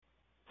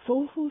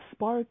Soulful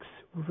Sparks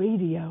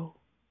Radio.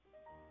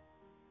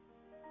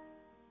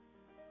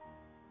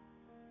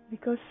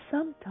 Because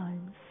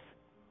sometimes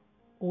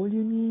all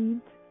you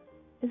need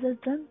is a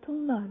gentle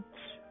nudge,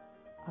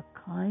 a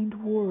kind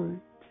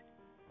word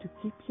to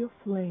keep your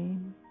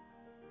flame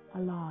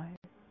alive.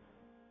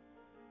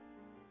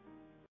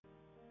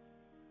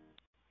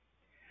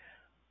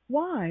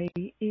 Why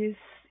is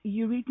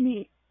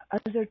Eurythmy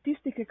as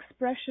artistic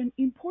expression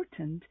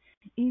important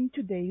in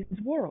today's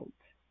world?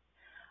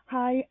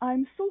 Hi,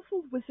 I'm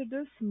Soulful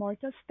Wizardess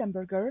Marta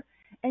Stemberger,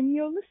 and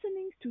you're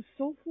listening to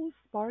Soulful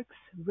Sparks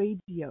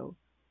Radio.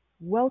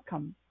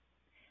 Welcome.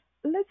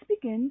 Let's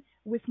begin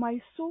with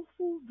my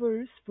soulful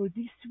verse for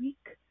this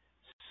week,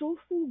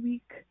 Soulful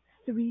Week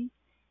 3,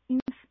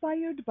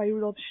 inspired by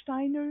Rudolf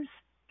Steiner's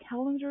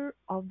Calendar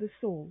of the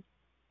Soul.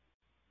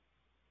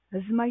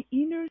 As my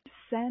inner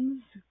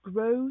sense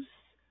grows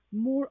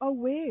more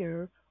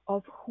aware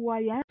of who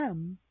I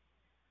am,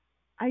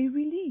 I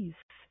release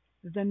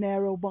the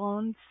narrow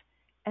bonds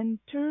and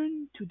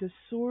turn to the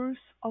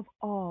source of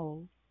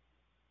all.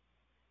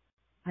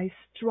 I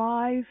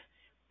strive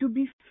to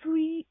be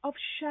free of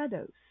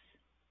shadows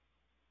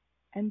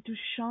and to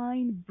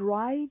shine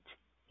bright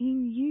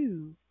in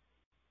you,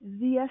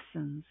 the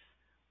essence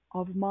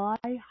of my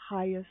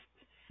highest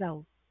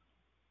self.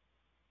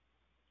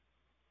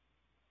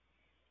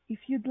 If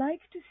you'd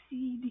like to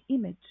see the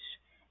image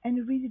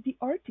and read the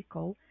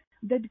article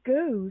that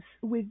goes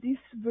with this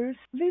verse,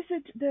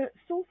 visit the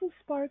Soulful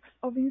Sparks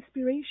of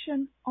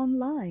Inspiration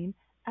online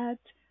at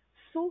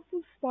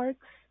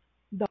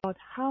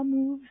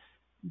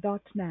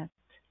soulfulsparks.hamoves.net.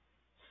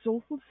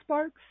 Soulful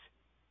Sparks,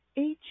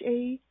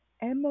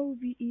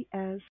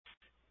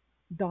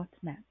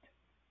 HAMOVES.net.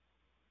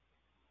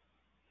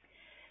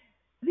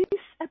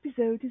 This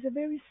episode is a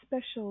very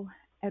special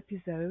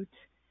episode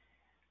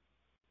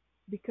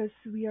because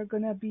we are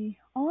going to be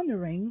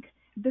honoring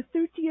the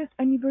 30th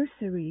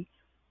anniversary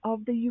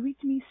of the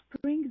Eurythmy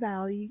Spring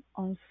Valley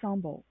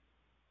Ensemble.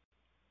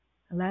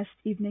 Last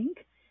evening,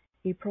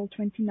 April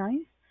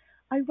 29th,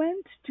 I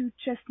went to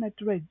Chestnut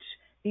Ridge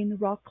in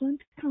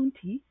Rockland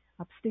County,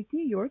 upstate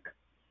New York,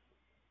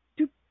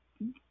 to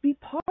be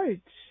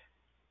part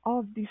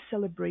of these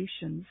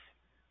celebrations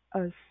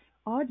as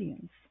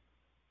audience.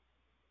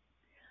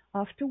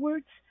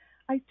 Afterwards,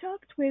 I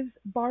talked with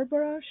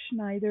Barbara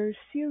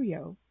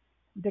Schneider-Serio,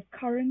 the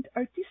current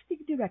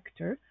artistic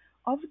director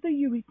of the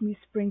Eurythmy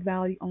Spring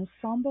Valley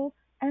Ensemble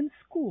and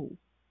School,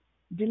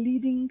 the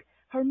leading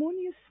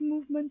harmonious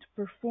movement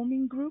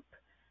performing group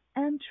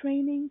and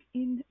training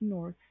in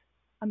North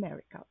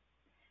America.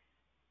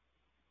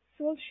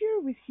 So I'll share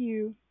with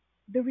you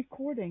the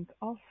recording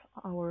of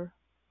our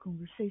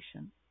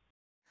conversation.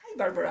 Hi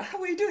Barbara, how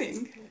are you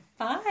doing?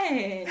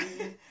 Fine.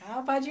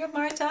 How about you,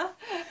 Marta?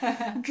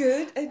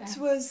 Good. It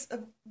was a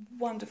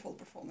wonderful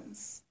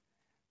performance.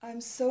 I'm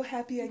so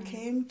happy I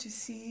came to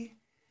see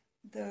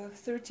the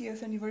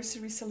 30th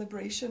anniversary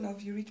celebration of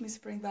Eurythmy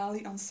Spring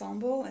Valley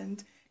Ensemble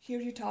and hear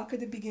you talk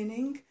at the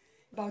beginning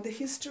about the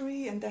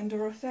history and then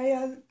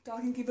Dorothea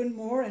talking even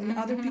more and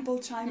other people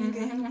chiming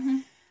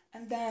in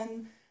and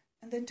then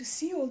to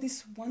see all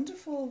these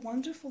wonderful,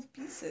 wonderful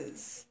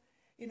pieces,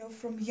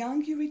 from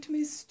young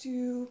Eurythmies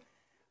to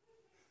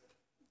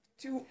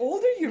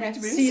older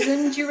Eurythmies.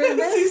 Seasoned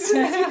Eurythmies.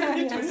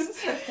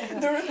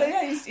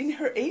 Dorothea is in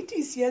her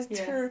 80s,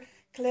 her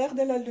Claire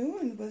de la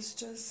Lune was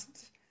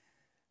just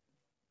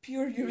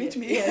pure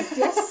Eurythmy. Yes,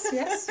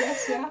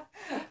 yeah.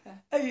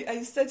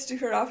 I said to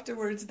her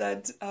afterwards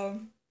that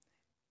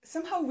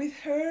somehow with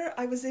her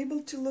I was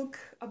able to look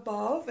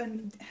above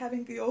and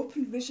having the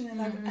open vision,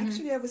 and I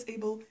was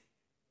able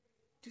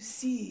to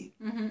see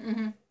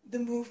the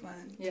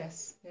movement.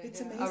 Yes,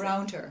 it's amazing.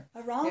 Around her.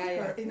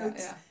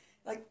 It's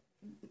like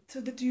so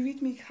the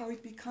Eurythmy, how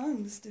it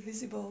becomes the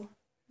visible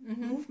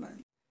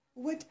movement.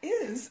 What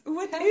is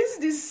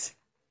this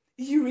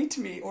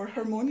Eurythmy or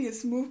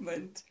harmonious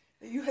movement?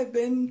 You have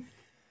been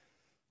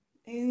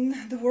in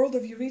the world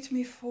of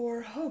Eurythmy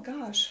for,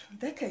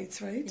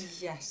 decades, right?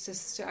 Yes,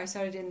 I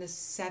started in the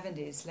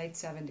 70s, late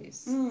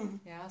 70s.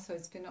 Yeah, so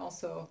it's been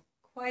also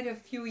quite a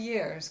few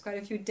years, quite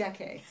a few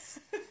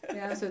decades.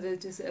 So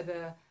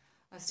the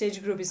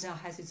stage group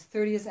has its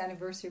 30th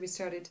anniversary. We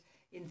started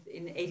in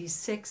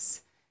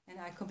 86, and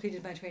I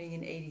completed my training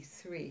in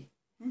 83.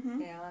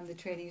 And the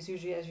training is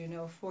usually, as you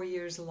know, 4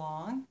 years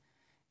long.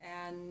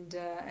 And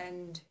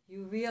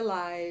you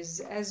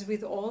realize, as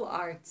with all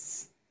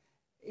arts,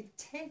 it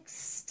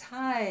takes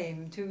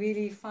time to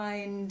really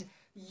find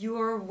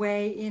your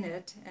way in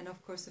it. And of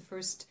course, the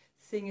first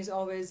thing is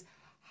always,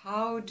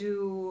 how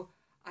do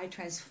I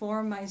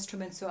transform my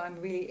instrument so I'm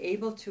really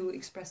able to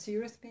express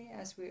eurythmy?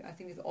 I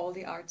think with all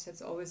the arts,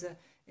 that's always in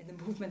the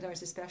movement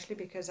arts especially,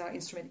 because our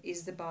instrument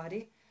is the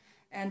body.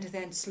 And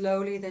then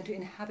slowly then to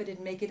inhabit it,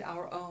 make it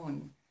our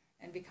own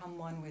and become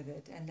one with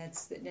it. And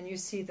then you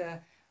see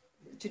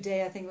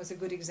today I think was a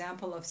good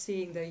example of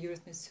seeing the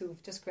Eurythmists who've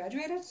just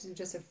graduated,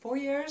 just have 4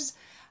 years,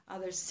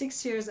 others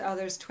 6 years,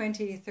 others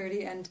 20,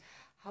 30, and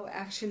how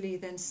actually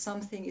then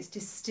something is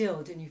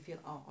distilled and you feel,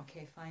 oh,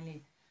 okay,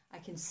 finally I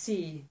can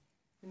see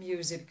the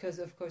music, because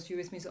of course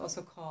Eurythmy is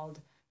also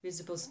called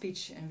visible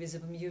speech and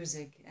visible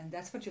music, and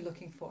that's what you're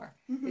looking for.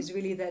 Is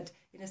really that,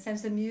 in a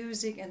sense, the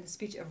music and the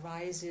speech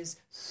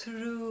arises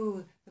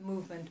through the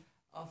movement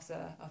of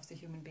the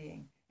human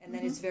being, and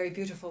then it's very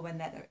beautiful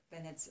when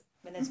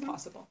it's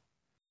possible.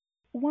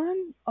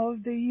 One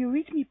of the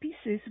Eurythmy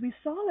pieces we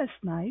saw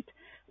last night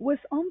was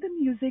on the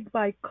music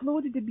by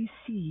Claude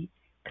Debussy,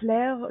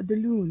 Clair de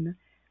Lune,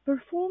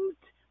 performed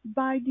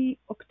by the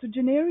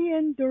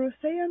octogenarian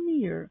Dorothea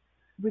Meir,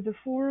 with the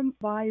form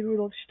by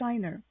Rudolf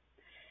Steiner.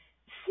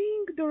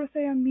 Seeing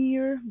Dorothea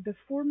Meir, the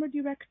former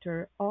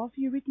director of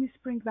Eurythmy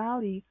Spring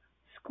Valley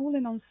School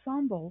and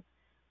Ensemble,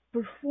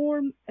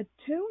 perform a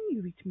tone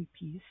Eurythmy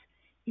piece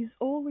is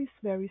always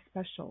very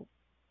special.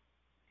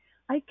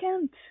 I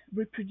can't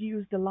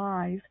reproduce the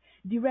live,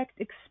 direct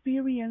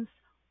experience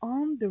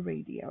on the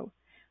radio,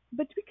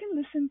 but we can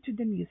listen to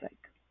the music.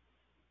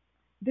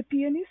 The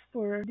pianist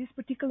for this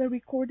particular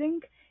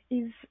recording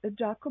is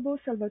Jacopo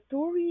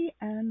Salvatori,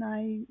 and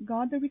I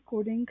got the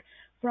recording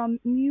from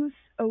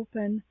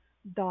museopen.org.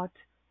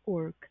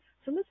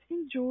 So let's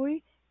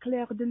enjoy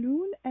Clair de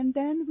Lune, and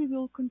then we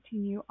will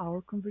continue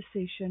our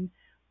conversation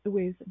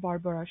with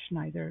Barbara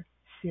Schneider,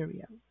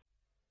 Syria.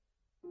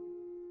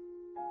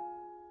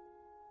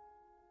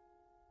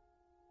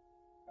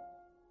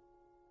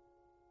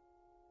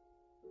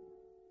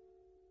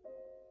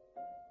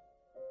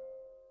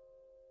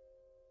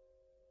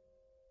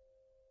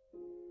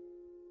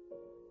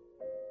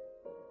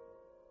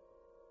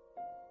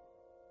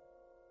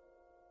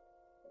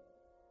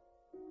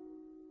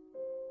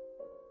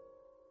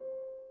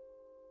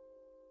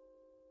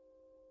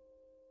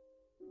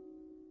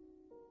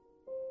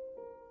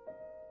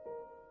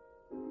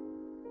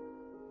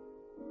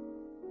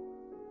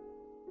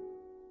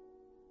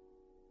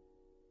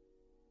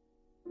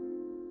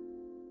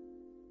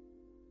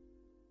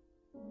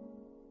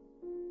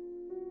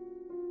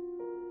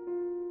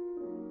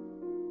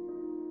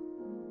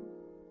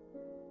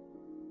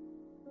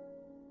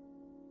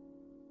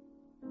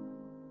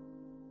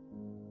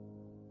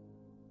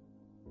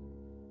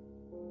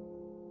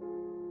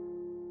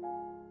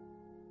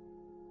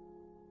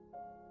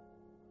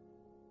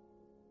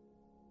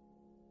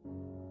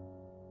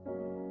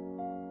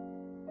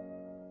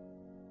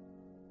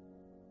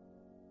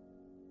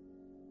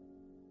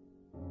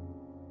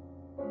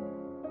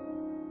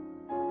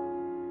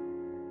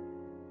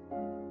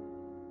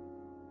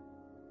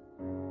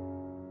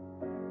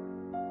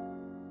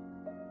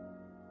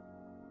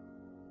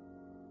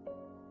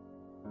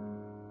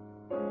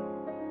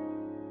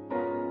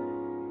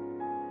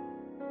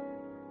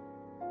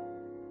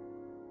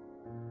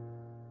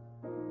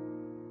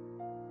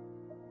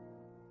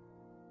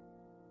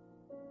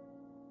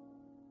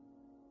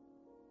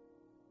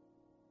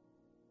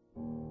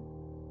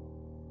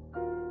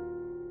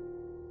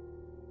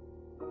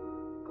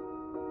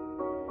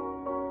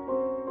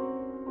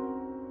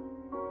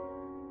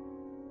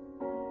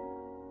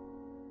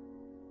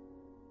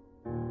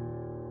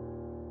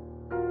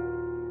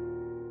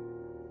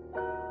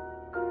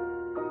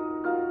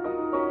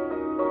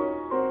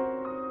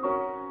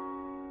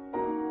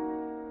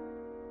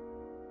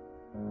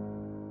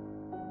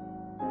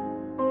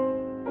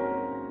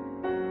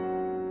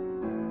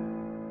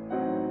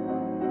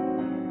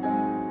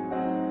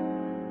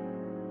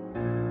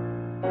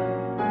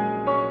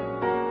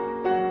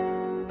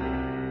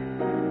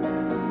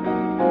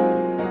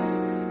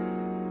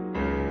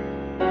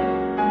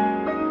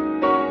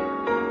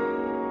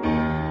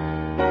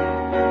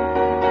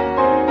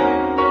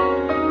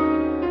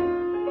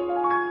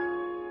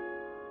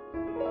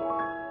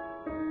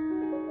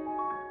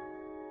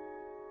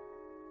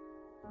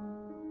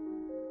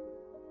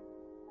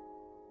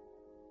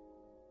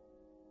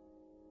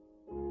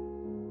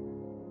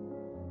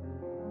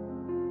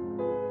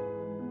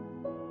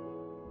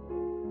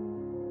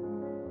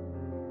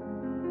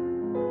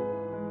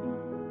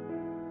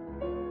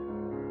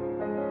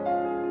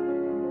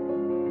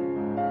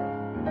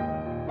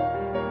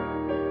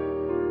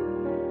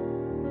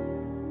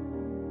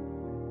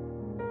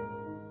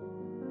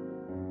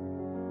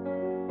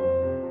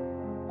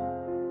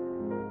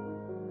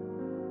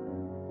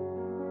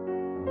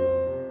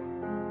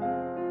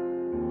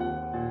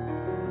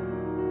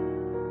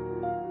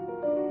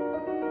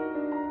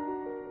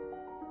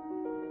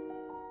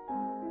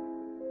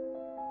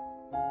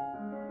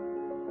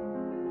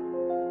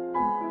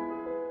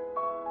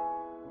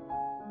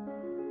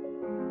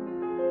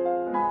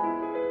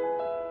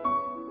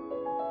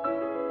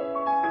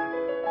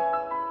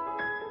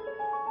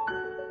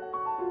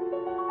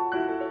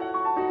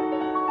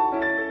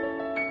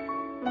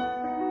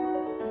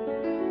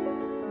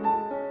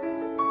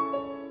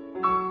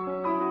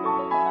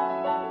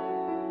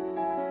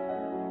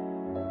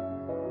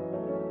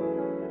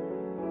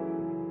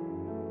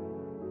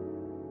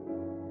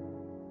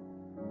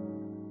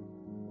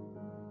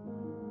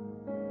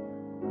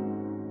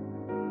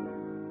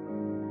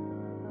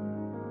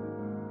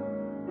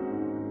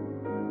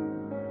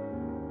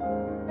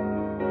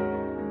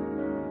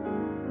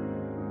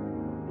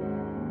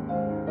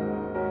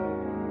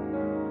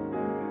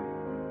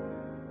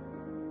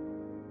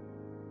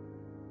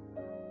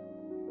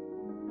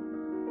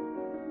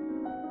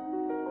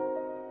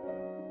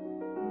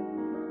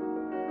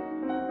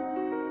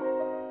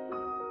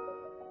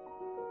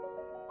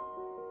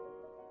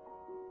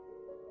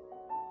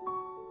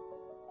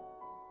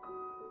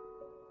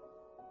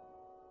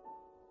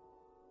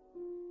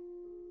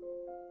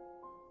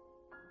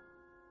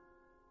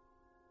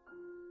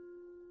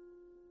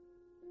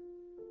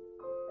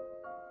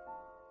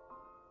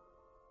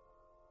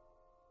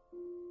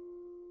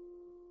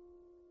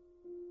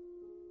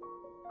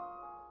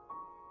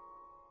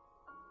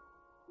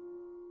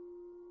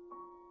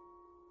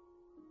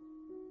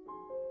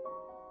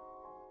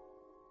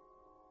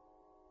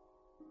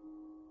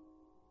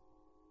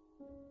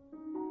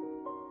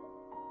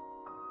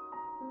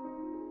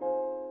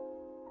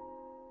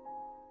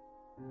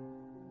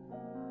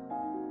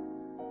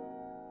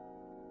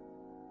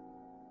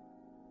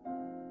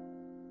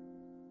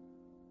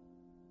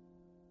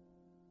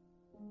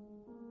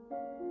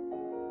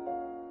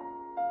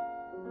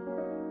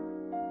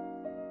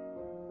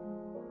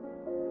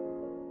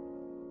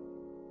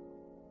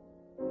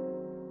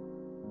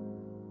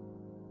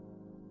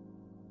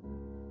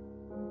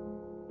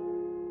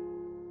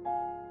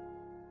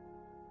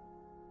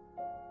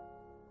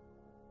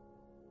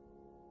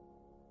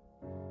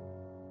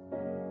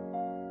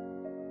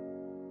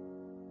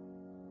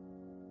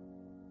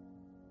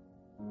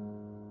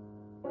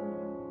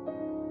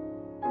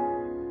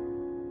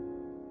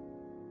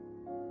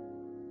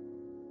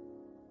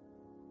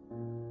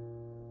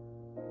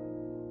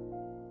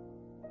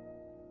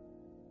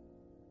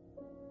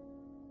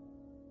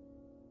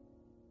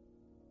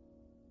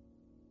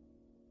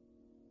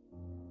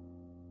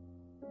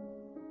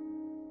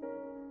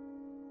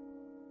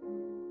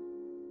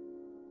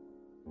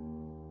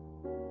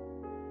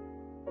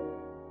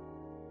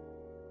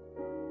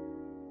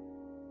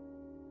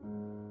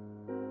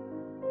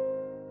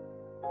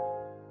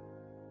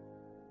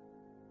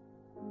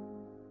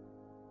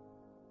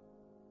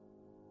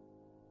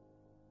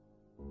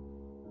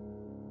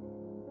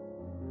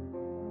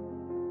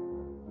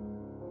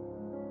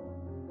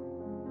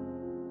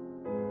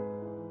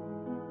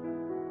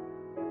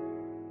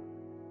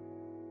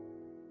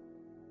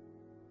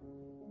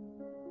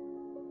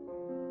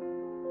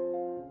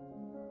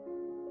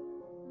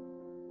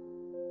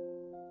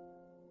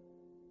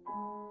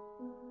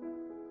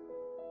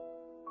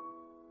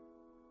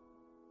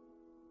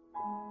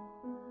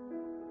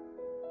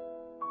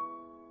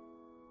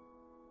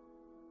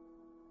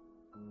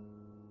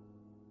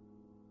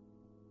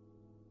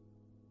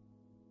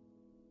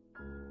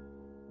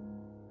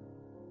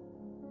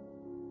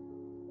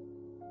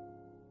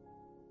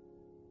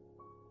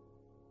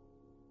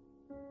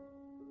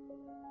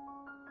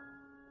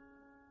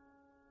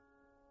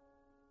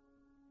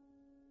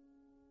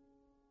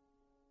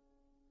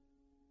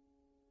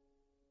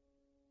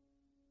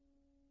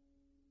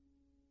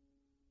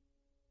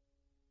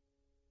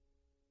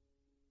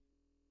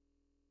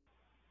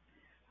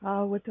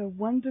 What a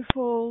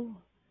wonderful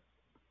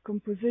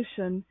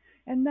composition.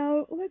 And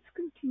now let's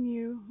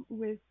continue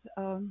with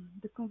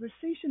the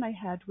conversation I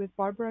had with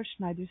Barbara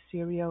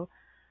Schneider-Serio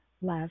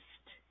last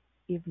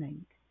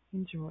evening.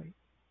 Enjoy.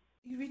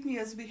 Eurythmy,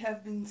 as we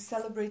have been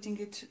celebrating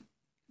it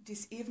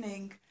this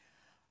evening,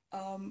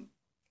 um,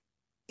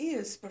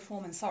 is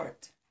performance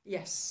art.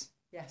 Yes,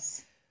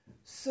 yes.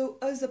 So,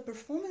 as a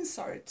performance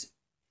art,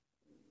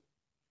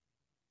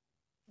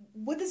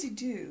 what does it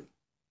do?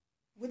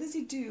 What does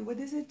it do? What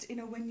is it,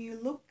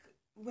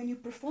 when you're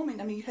performing?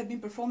 I mean, you have been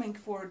performing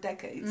for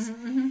decades.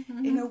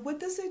 What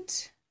does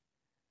it,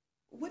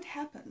 what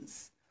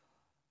happens?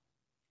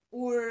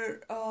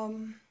 Or,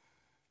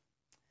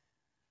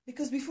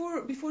 because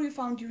before you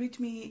found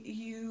Eurythmy,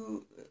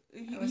 you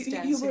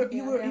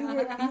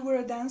were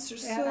a dancer.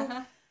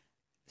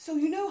 So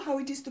you know how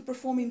it is to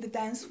perform in the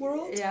dance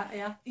world.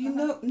 Yeah.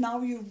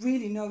 Now you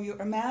really know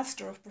you're a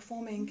master of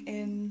performing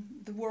in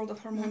the world of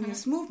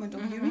harmonious movement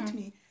of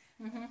Eurythmy.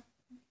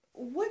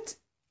 What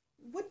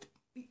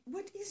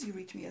is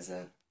Eurythmy as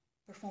a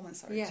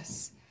performance art?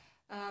 Yes.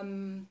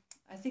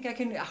 I think I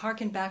can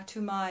harken back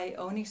to my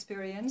own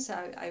experience.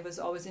 I was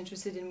always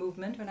interested in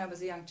movement when I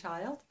was a young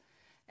child,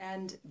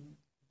 and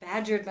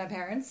badgered my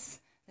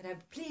parents that I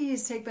would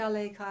please take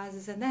ballet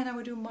classes, and then I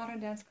would do modern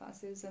dance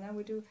classes, and I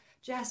would do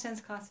jazz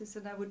dance classes,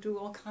 and I would do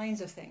all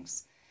kinds of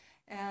things.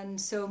 And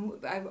so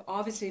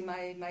obviously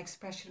my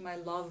expression, my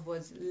love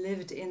was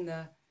lived in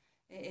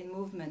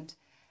movement.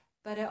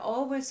 But I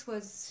always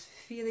was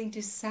feeling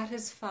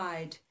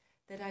dissatisfied,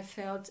 that I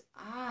felt,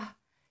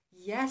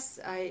 yes,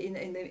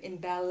 in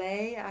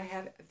ballet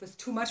it was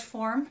too much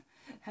form,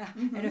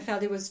 and I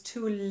felt it was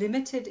too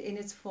limited in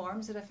its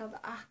forms, that I felt,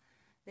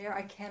 there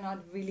I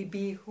cannot really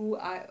be who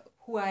I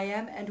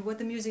am and what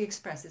the music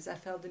expresses. I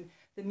felt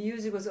the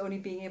music was only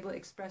being able to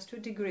express to a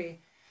degree.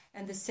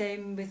 And the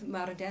same with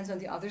modern dance on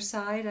the other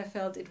side. I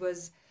felt it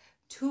was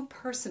too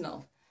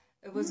personal.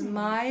 It was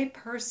my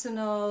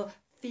personal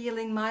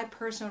feeling, my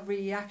personal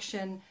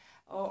reaction,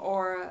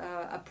 or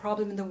a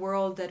problem in the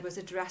world that was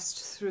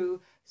addressed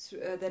through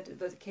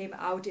that came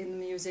out in the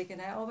music.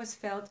 And I always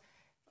felt,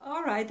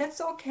 all right, that's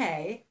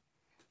okay.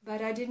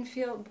 But I didn't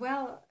feel,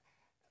 well,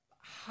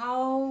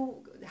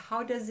 how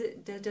does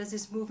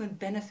this movement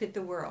benefit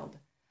the world?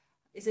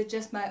 Is it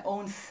just my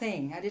own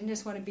thing? I didn't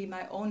just want to be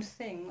my own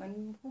thing,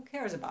 and who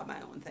cares about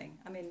my own thing?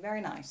 I mean,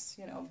 very nice,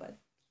 but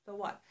so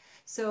what?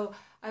 So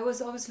I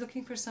was always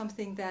looking for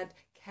something that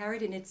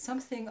carried in it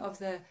something of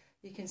the,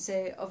 you can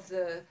say, of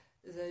the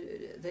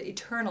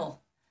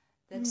eternal.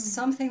 That's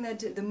something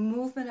that the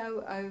movement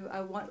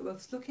I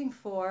was looking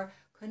for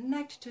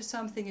connected to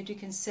something that you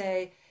can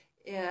say,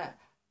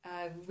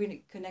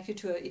 really connected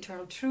to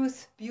eternal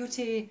truth,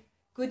 beauty,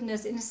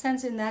 goodness, in a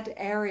sense, in that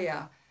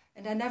area.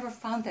 And I never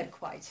found that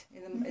quite.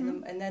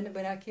 And then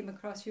when I came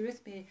across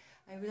Eurythmy,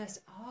 I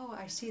realized,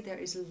 I see there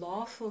is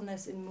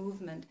lawfulness in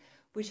movement,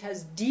 which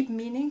has deep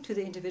meaning to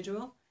the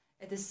individual.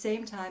 At the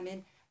same time,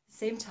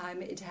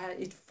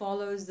 it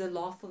follows the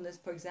lawfulness,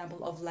 for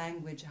example, of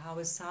language, how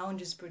a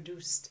sound is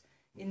produced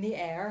in the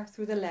air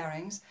through the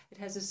larynx. It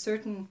has a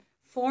certain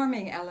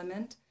forming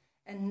element.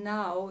 And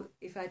now,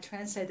 if I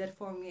translate that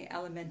forming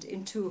element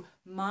into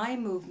my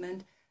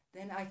movement,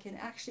 then I can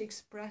actually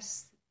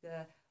express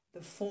the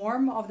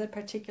form of that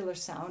particular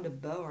sound, a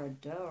bo or a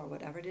do or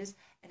whatever it is,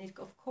 and it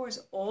of course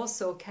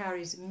also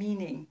carries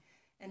meaning.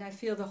 And I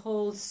feel the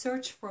whole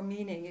search for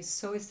meaning is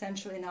so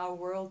essential in our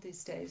world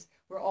these days.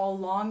 We're all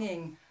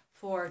longing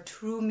for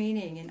true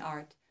meaning in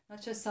art,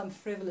 not just some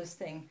frivolous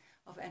thing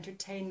of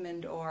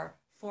entertainment or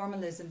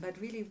formalism, but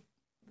really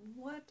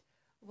what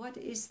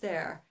is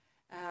there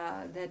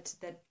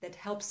that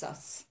helps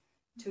us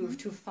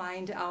to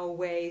find our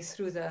way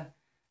through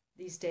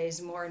these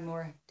days more and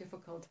more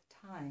difficult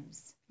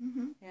times.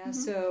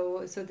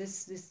 So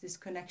this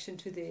connection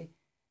to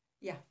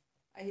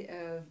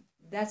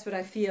that's what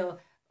I feel.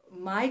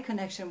 My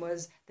connection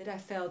was that I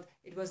felt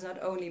it was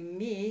not only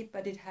me,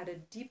 but it had a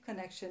deep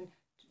connection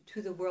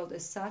to the world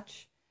as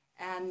such,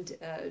 and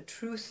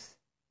truth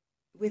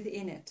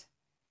within it,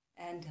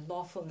 and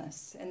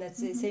lawfulness. And that's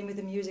the same with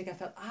the music. I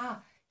felt,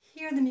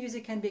 here the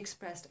music can be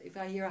expressed. If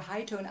I hear a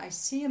high tone, I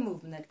see a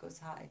movement that goes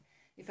high.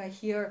 If I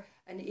hear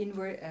an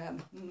inward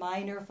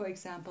minor, for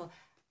example,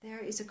 there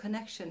is a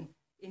connection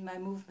in my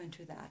movement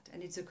to that.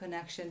 And it's a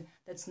connection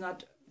that's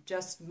not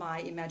just my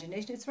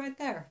imagination, it's right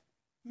there.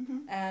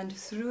 And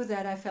through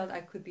that, I felt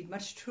I could be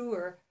much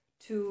truer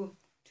to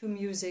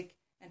music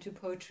and to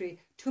poetry,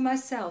 to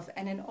myself,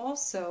 and then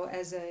also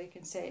as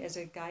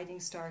a guiding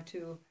star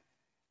to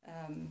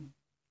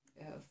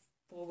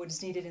for what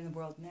is needed in the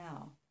world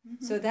now.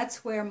 So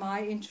that's where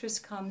my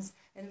interest comes,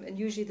 and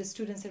usually the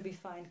students that we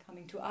find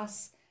coming to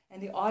us,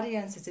 and the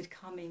audience is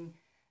coming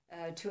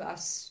to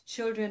us,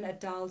 children,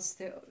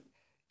 adults,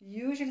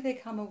 usually they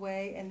come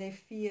away and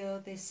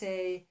they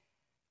say,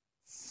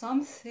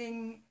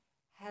 something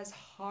has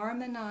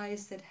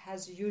harmonized that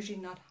has usually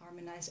not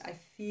harmonized. I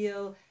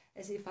feel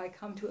as if I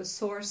come to a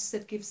source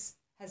that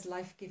has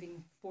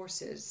life-giving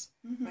forces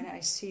when I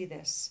see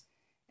this.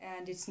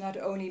 And it's not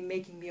only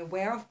making me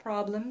aware of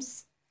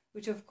problems,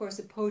 which of course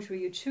the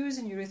poetry you choose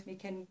in Eurythmy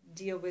can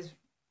deal with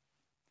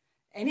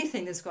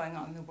anything that's going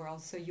on in the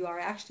world. So you are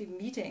actually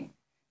meeting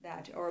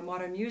that, or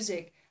modern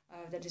music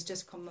that is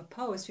just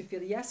composed. You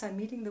feel, yes, I'm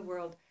meeting the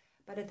world,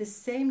 but at the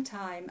same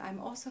time, I'm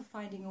also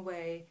finding my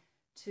way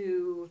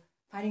through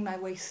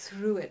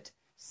it.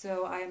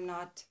 So I am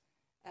not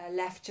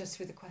left just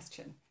with a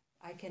question.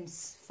 I can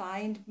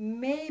find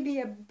maybe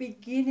a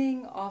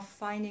beginning of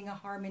finding a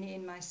harmony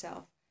in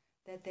myself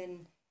that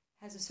then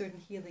has a certain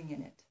healing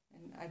in it.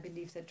 And I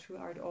believe that true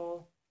art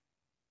all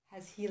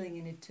has healing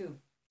in it too.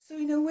 So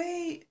in a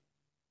way,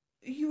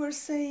 you are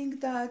saying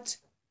that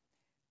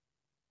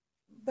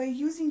by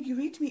using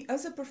Eurythmy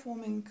as a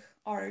performing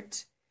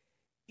art,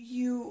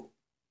 you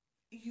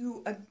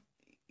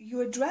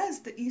address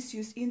the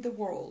issues in the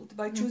world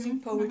by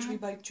choosing poetry,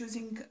 by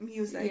choosing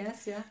music.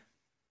 Yes, yeah.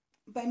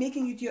 By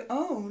making it your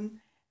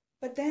own,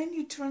 but then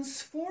you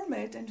transform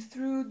it, and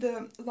through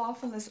the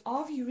lawfulness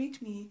of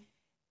Eurythmy,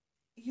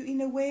 you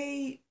in a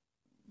way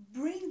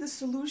bring the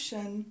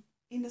solution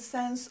in the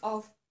sense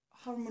of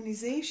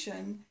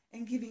harmonization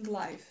and giving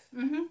life.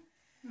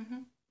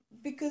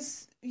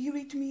 Because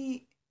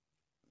Eurythmy,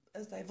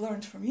 as I've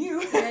learned from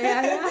you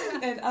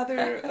and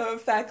other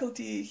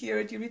faculty here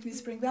at Eurythmy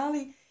Spring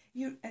Valley,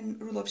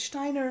 and Rudolf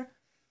Steiner,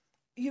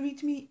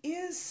 Eurythmy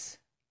is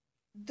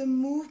the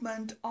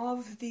movement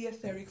of the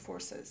etheric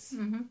forces,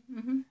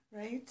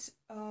 right?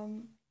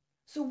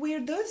 So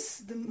where does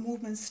the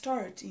movement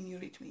start in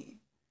Eurythmy?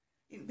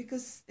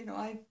 Because,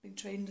 I've been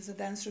trained as a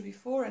dancer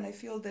before, and I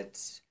feel that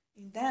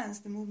in dance,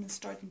 the movements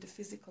start in the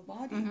physical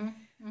body.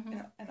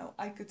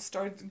 I could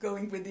start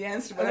going with the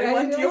answer, but I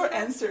want your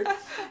answer.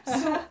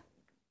 So,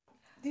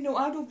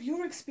 out of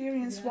your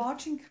experience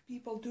watching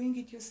people doing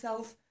it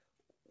yourself,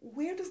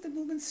 where does the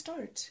movement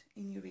start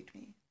in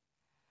Eurythmy?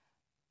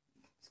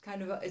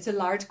 It's a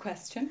large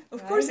question.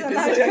 Of course, it is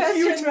a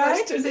huge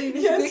right? question. It's a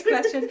big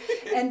question,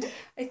 and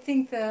I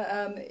think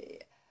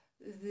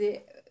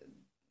the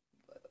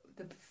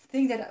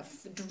thing that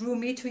drew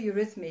me to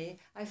Eurythmy,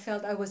 I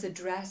felt I was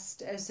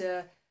addressed as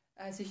a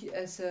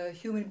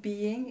human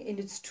being in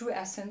its true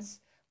essence,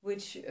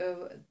 which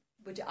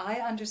I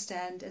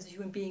understand as a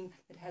human being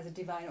that has a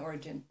divine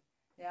origin.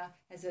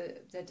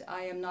 That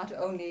I am not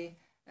only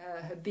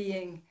a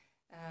being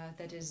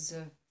that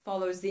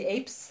follows the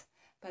apes,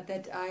 but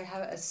that I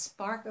have a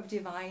spark of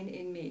divine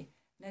in me.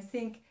 And I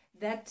think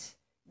that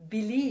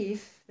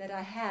belief that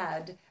I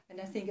had,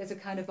 and I think as a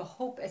kind of a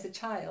hope as a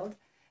child,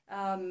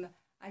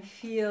 I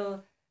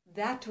feel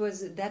that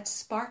was that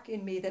spark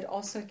in me that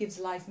also gives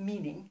life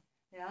meaning.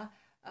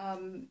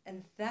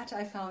 And that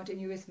I found in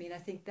Eurythmy, and I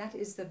think that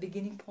is the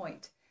beginning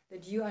point,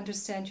 that you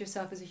understand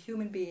yourself as a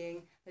human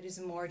being that is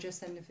more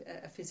just than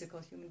a physical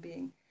human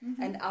being.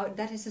 And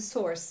that is the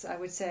source, I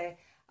would say.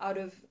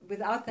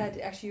 Without that,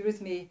 actually,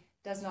 Eurythmy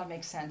does not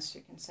make sense,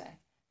 you can say.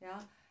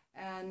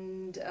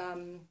 And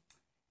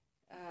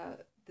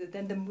then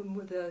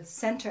the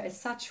center as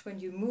such, when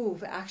you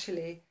move,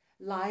 actually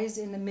lies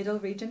in the middle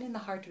region, in the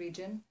heart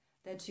region,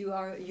 that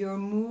you're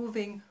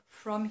moving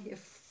from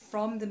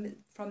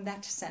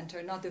that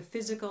center, not the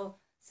physical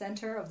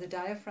center of the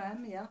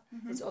diaphragm.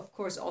 It's of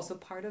course also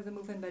part of the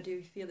movement, but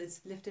you feel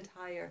it's lifted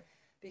higher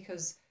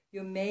because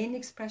your main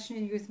expression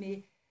in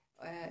Eurythmy,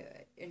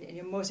 in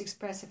your most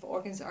expressive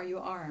organs, are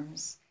your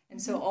arms.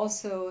 And so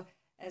also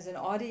as an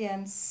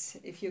audience,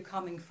 if you're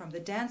coming from the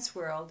dance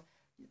world,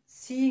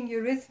 seeing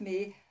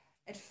Eurythmy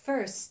at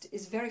first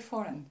is very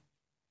foreign.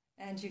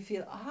 And you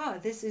feel,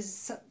 this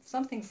is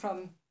something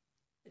from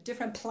a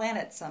different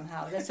planet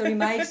somehow. That's only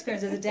my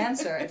experience as a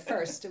dancer at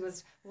first. It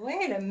was,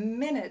 wait a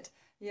minute,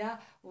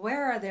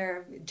 where are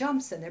their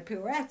jumps and their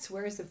pirouettes?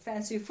 Where is the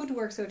fancy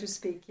footwork, so to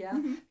speak,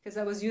 Because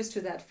I was used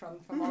to that from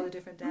all the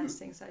different dance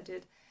things I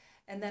did.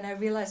 And then I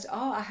realized,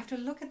 I have to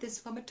look at this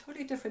from a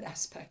totally different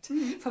aspect,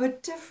 from a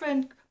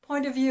different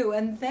point of view.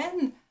 And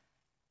then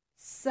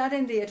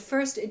suddenly, at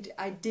first,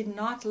 I did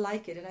not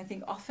like it. And I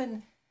think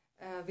often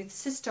with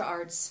sister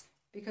arts,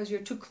 because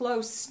you're too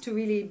close to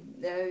really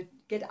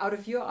get out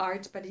of your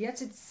art, but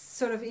yet it's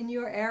sort of in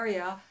your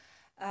area,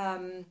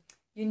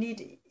 you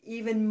need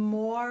even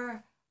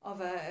more of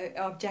an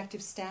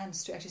objective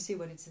stance to actually see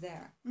what it's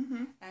there.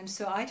 And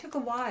so I took a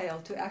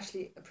while to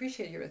actually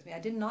appreciate Eurythmy. I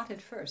did not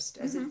at first,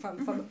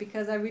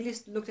 because I really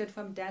looked at it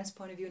from a dance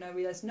point of view, and I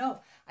realized,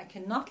 no, I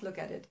cannot look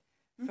at it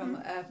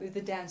from with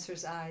the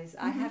dancer's eyes.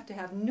 I have to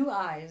have new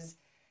eyes.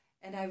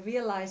 And I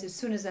realized as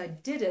soon as I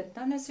did it,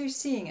 not necessarily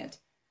seeing it,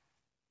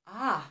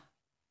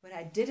 when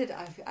I did it,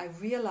 I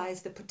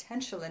realized the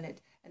potential in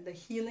it, and the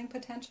healing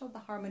potential, the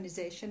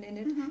harmonization in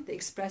it, the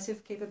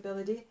expressive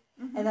capability.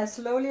 And I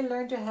slowly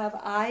learned to have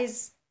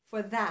eyes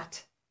for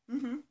that.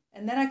 And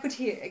then I could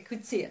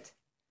see it.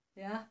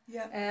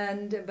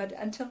 But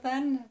until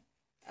then,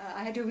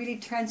 I had to really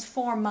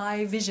transform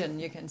my vision,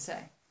 you can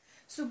say.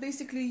 So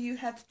basically you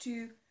had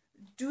to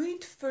do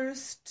it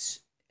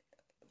first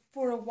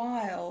for a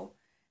while,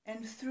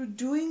 and through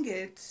doing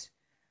it,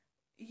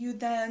 you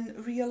then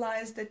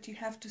realize that you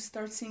have to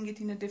start seeing it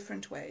in a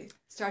different way.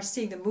 Start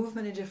seeing the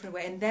movement in a different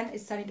way, and then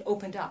it suddenly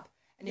opened up.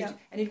 And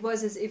it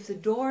was as if the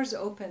doors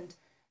opened,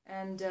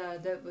 And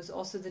that was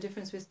also the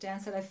difference with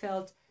dance that I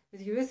felt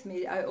with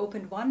Eurythmy. I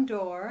opened one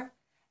door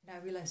and I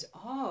realized,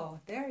 oh,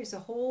 there is a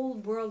whole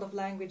world of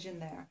language in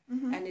there.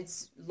 And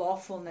its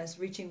lawfulness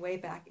reaching way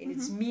back in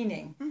its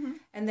meaning.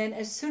 And then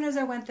as soon as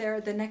I went there,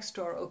 the next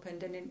door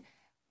opened. And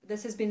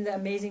this has been the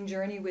amazing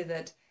journey with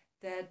it,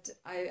 that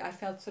I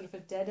felt sort of a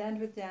dead end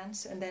with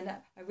dance. And then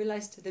I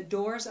realized the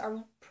doors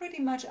are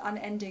pretty much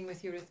unending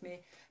with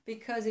Eurythmy,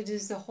 because it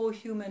is the whole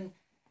human,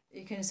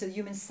 you can say,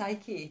 human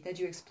psyche that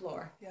you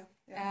explore.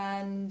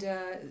 And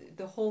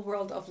the whole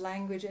world of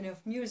language and of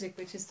music,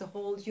 which is the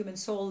whole human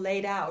soul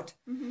laid out.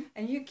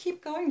 And you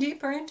keep going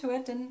deeper into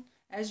it. And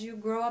as you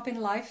grow up in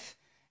life,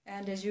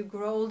 and as you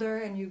grow older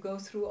and you go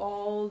through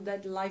all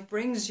that life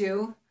brings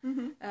you,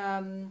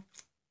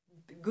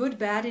 good,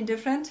 bad,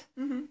 indifferent,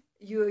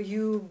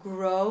 you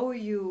grow,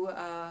 you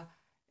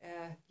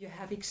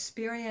have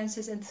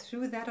experiences. And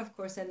through that, of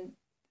course, and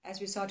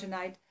as we saw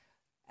tonight,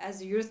 as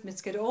the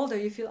Eurythmists get older,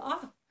 you feel,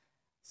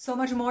 so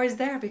much more is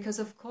there, because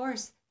of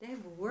course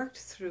they've worked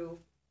through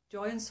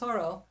joy and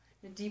sorrow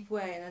in a deep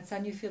way, and then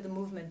suddenly you feel the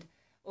movement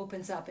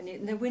opens up,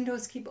 and the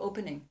windows keep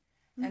opening.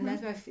 And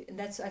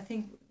that's I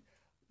think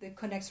that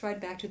connects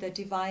right back to that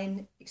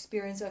divine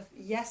experience of,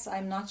 yes,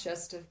 I'm not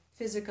just a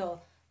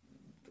physical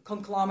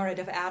conglomerate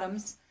of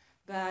atoms,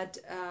 but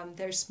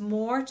there's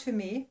more to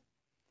me,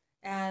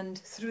 and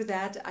through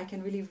that I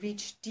can really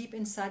reach deep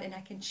inside, and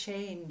I can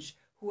change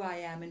who I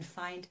am and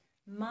find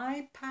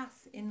my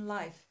path in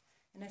life.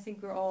 And I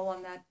think we're all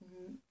on that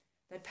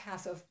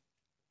path of,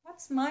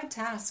 what's my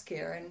task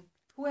here, and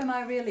who am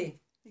I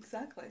really?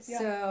 Exactly.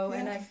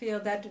 And I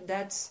feel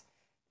that's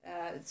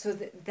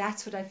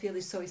what I feel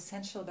is so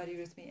essential about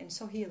Eurythmy and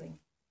so healing.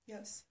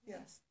 Yes.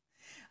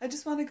 I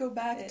just want to go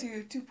back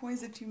to 2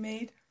 points that you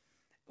made.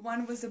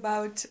 One was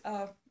about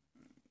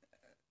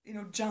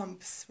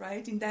jumps,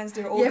 right? In dance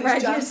there are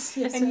always jumps,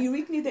 and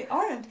Eurythmy they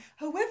aren't.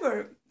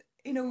 However,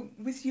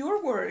 with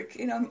your work,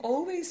 I'm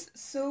always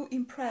so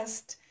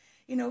impressed,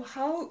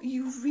 how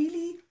you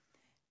really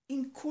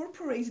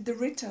incorporate the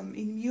rhythm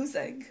in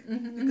music,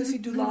 because you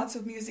do lots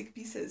of music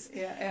pieces.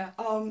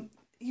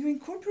 You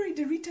incorporate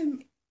the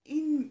rhythm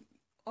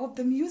of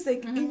the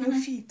music in your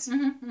feet.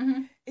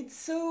 It's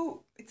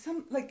so it's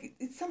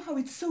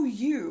so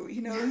you.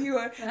 You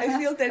are. I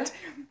feel that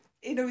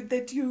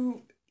that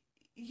you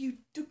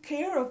took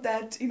care of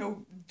that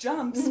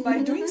jumps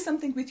by doing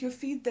something with your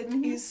feet that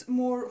is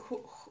more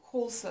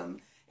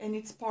wholesome, and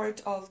it's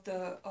part of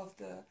the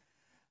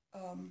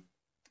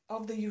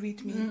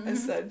Eurythmy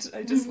as such.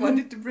 I just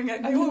wanted to bring.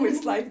 I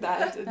always like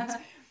that,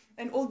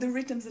 and all the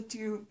rhythms that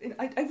you.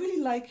 I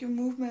really like your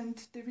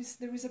movement. There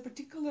is a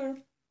particular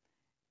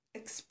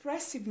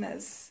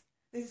expressiveness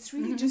that it's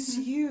really just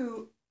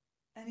you,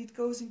 and it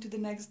goes into the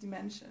next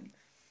dimension.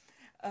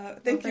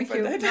 Thank you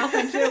for that. No,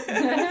 thank you.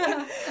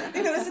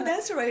 As a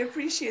dancer, I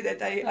appreciate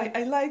it.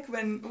 I like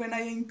when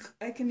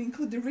I can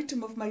include the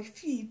rhythm of my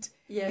feet.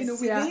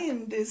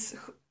 Within this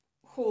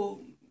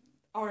whole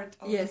art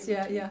of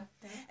Eurythmy.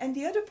 And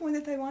the other point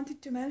that I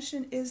wanted to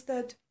mention is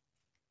that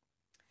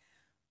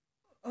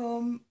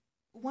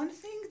one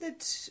thing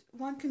that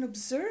one can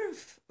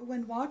observe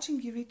when watching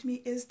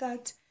Eurythmy is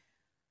that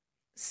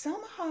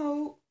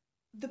somehow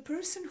the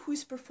person who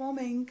is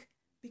performing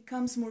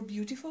becomes more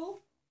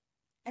beautiful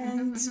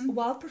and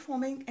while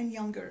performing, and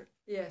younger.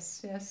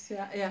 Yes.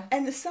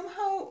 And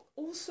somehow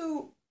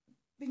also,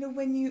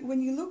 when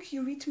you look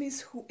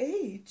Eurythmies who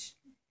age,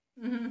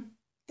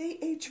 they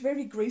age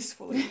very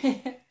gracefully.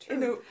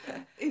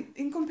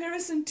 In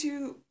comparison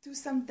to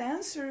some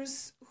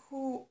dancers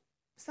who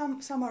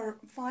some are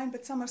fine,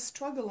 but some are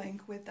struggling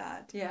with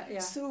that.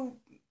 So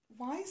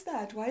why is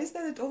that? Why is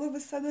that all of a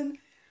sudden,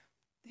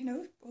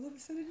 you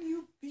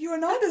are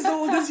not as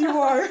old as you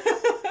are,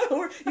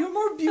 or you're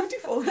more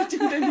beautiful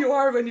than you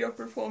are when you're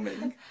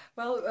performing?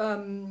 Well,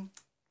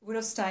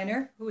 Rudolf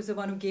Steiner, who was the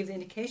one who gave the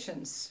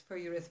indications for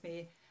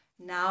Eurythmy,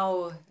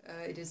 now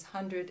it is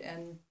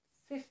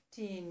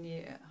 115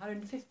 years,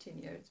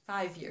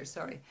 5 years,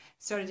 sorry.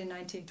 Started in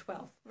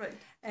 1912. Right.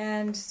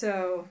 And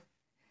so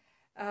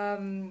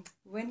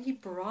when he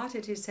brought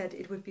it, he said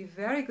it would be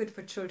very good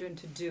for children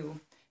to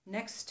do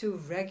next to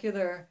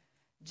regular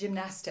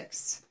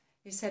gymnastics.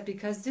 He said,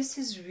 because this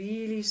is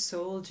really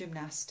soul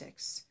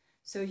gymnastics.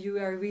 So you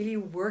are really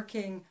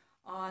working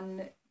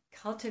on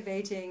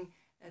cultivating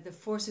the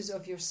forces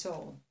of your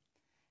soul.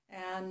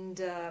 And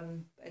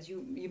as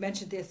you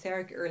mentioned the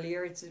etheric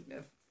earlier, it's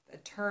a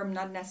term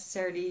not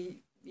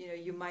necessarily,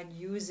 you might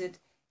use it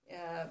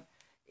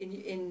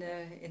in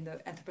the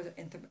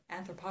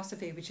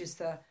anthroposophy, which is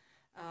the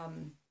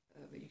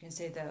you can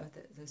say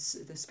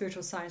the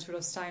spiritual science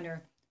Rudolf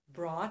Steiner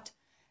brought.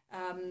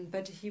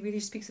 But he really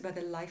speaks about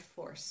the life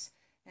force.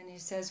 And he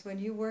says when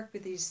you work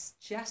with these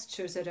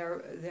gestures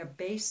they're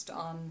based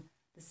on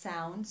the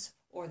sounds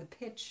or the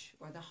pitch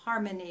or the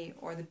harmony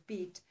or the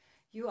beat,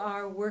 you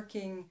are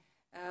working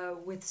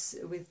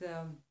with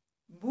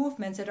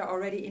movements that are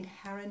already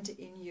inherent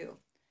in you.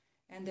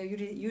 And they're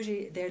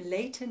usually they're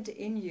latent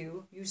in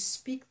you. You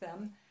speak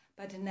them,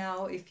 but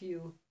now if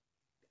you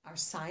are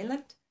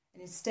silent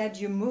and instead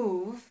you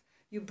move,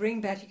 you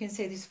bring back, you can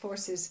say, these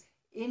forces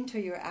into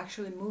your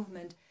actual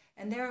movement.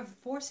 And there are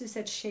forces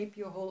that shape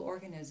your whole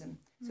organism.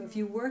 So if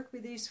you work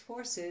with these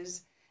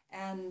forces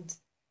and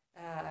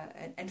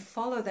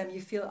follow them,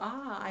 you feel,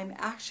 I'm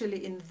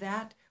actually in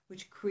that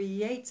which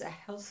creates a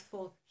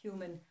healthful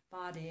human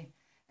body.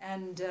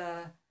 And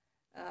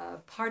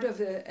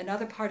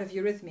another part of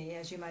Eurythmy,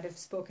 as you might have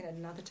spoken at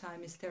another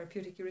time, is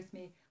therapeutic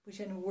Eurythmy, which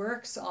then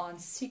works on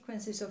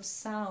sequences of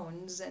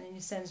sounds. And in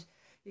a sense,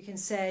 you can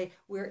say,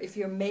 if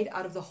you're made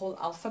out of the whole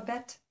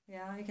alphabet,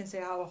 you can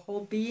say our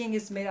whole being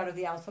is made out of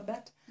the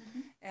alphabet.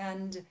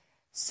 And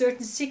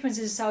certain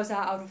sequences of sounds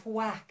are out of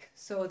whack.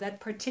 So that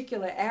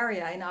particular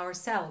area in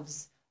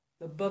ourselves,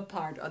 the B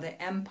part or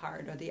the M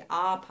part or the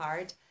A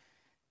part,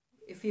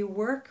 if you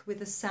work with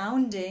the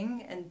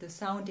sounding and the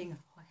sounding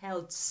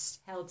held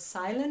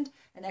silent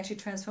and actually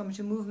transform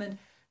into movement,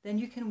 then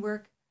you can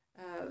work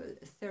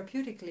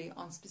therapeutically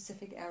on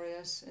specific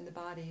areas in the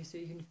body. So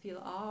you can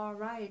feel,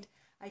 right,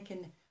 I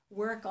can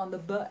work on the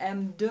B,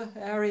 M, D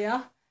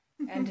area,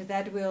 and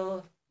that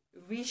will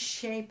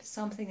reshape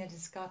something that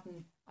has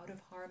gotten out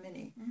of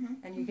harmony.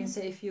 And you can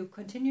say, if you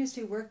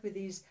continuously work with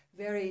these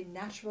very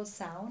natural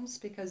sounds,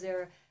 because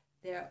they're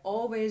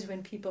always,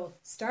 when people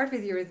start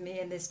with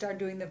Eurythmy and they start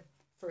doing the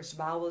first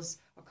vowels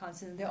or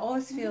consonants, they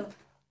always feel,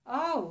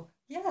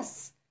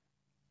 yes,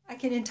 I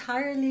can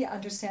entirely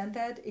understand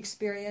that,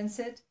 experience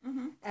it,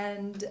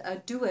 and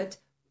do it.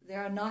 They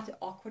are not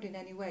awkward in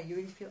any way. You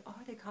really feel,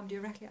 they come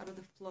directly out of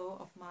the flow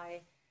of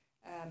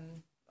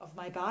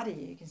my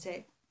body. You can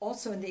say,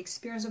 also in the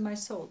experience of my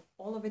soul,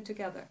 all of it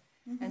together.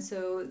 And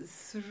so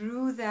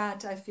through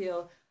that, I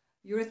feel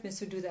Eurythmists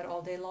who do that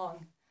all day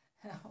long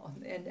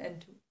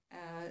and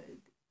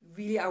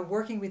really are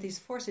working with these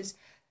forces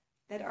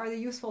that are the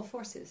useful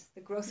forces,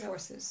 the growth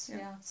forces.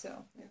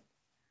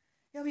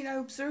 I mean, I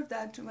observe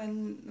that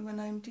when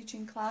I'm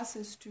teaching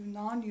classes to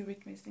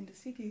non-Eurythmists in the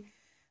city,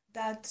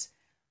 that,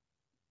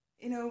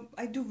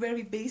 I do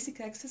very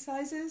basic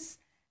exercises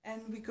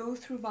and we go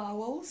through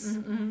vowels.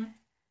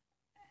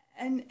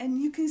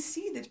 And you can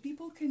see that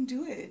people can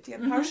do it.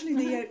 Partially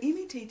they are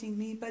imitating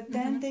me, but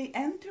then they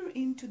enter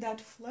into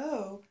that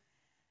flow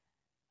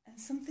and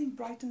something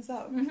brightens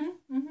up.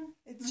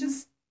 It's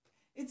just,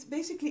 it's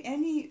basically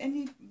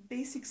any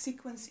basic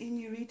sequence in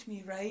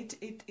Eurythmy, right?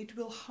 It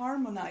will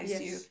harmonize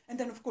you. And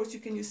then, of course,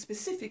 you can use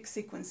specific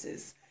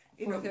sequences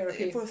for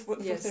therapy. For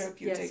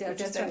therapeutic,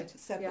 which is right.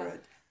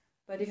 separate.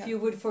 But if you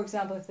would, for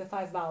example, if the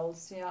 5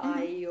 vowels,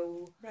 I, E,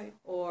 O,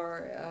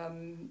 or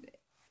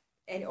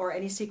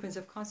any sequence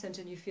of consonants,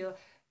 and you feel,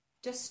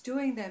 just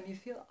doing them, you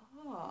feel,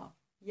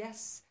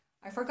 yes,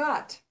 I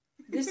forgot.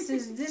 This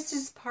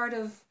is part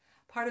of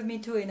me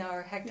too in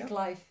our hectic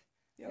life.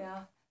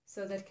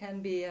 So that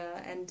can be,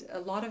 and a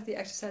lot of the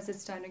exercises that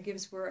Steiner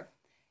gives were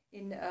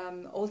in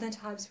olden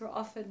times, were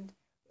often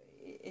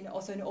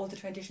also in older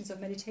traditions of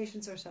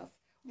meditations or stuff,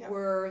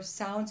 were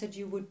sounds that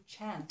you would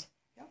chant.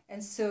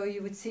 And so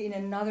you would see in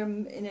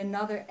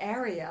another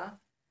area,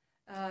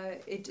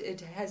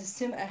 it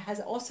has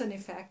also an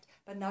effect,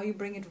 but now you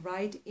bring it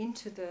right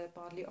into the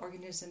bodily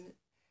organism,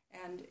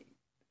 and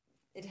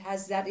it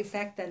has that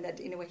effect then, that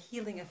in a way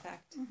healing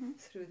effect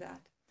through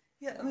that.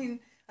 I mean,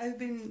 I've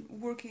been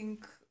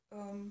working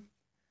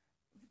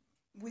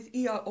with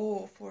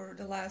ERO for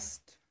the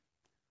last,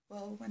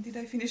 when did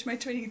I finish my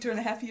training?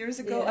 2.5 years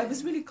ago. I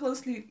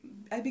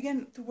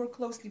began to work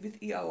closely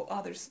with ERO,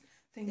 other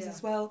things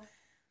as well,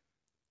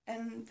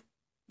 and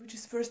which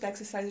is first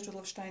exercise that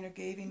Rudolf Steiner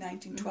gave in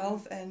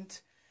 1912, and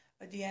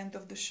at the end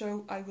of the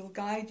show, I will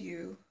guide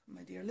you,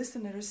 my dear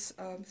listeners,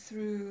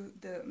 through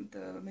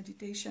the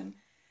meditation.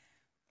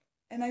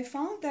 And I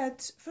found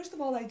that, first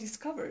of all, I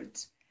discovered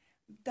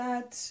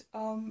that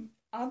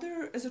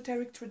other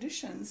esoteric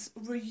traditions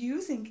were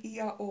using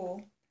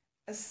ERO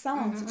as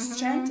sounds, as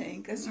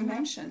chanting, as you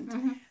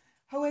mentioned.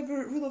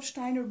 However, Rudolf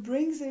Steiner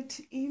brings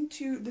it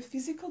into the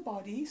physical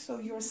body, so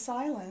you're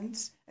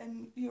silent,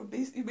 and you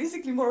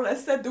basically more or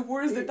less said the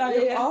words that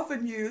I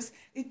often use.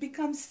 It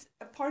becomes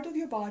a part of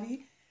your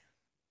body,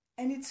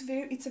 and it's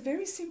a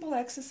very simple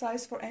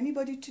exercise for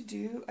anybody to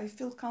do. I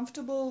feel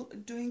comfortable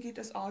doing it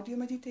as audio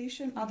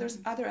meditation.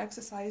 Other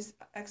exercises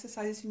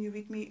in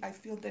Eurythmy, I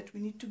feel that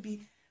we need to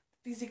be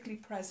physically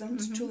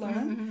present to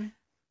learn.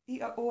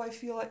 ERO, I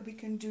feel like we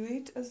can do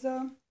it as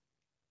a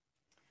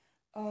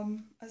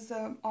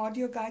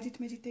audio guided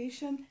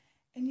meditation,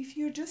 and if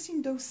you're just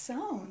in those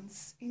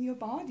sounds in your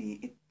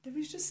body, there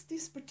is just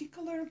this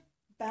particular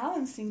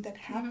balancing that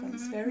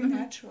happens very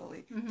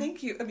naturally.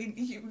 Thank you. I mean,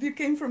 you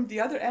came from the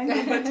other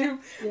angle, but you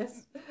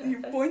you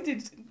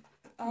pointed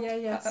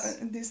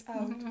this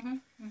out.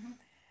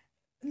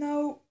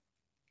 Now,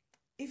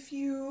 if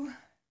you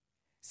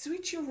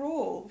switch your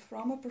role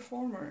from a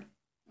performer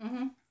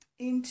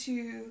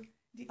into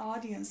the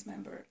audience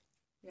member,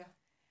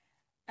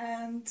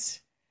 and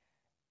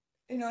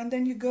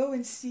then you go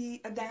and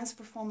see a dance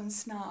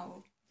performance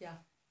now.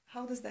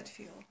 How does that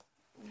feel?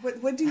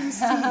 What do you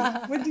see?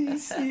 What do you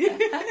see?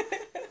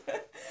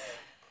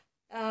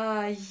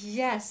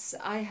 Yes,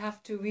 I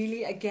have to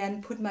really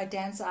again put my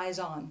dance eyes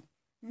on,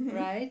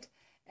 right?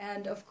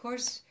 And of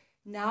course,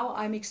 now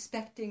I'm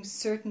expecting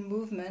certain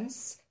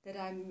movements that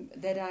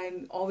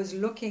I'm always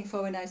looking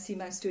for when I see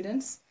my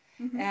students.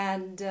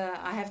 And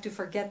I have to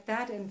forget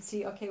that and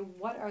see, okay,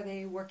 what are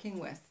they working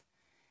with?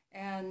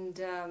 And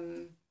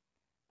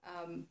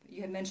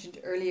you had mentioned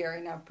earlier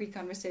in our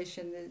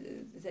pre-conversation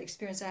the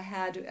experience I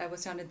had. I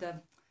was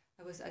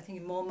I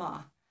think in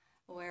MoMA,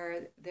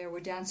 where there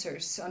were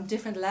dancers on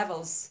different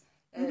levels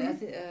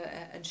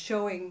and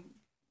showing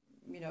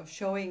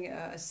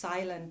a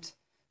silent.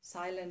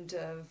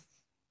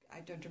 I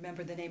don't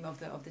remember the name of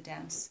the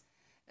dance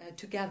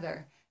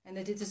together, and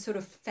they did this sort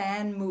of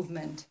fan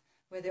movement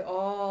where they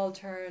all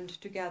turned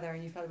together,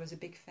 and you felt it was a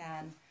big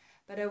fan.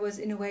 But I was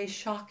in a way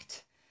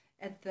shocked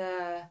at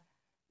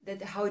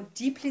how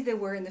deeply they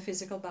were in the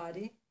physical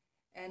body,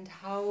 and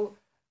how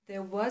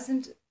there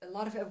wasn't a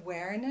lot of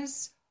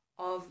awareness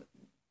of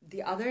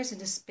the others in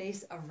the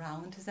space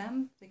around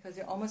them, because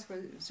they almost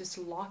were just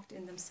locked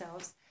in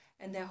themselves,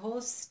 and their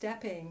whole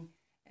stepping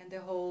and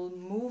their whole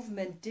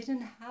movement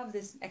didn't have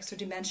this extra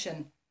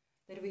dimension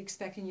that we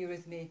expect in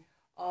Eurythmy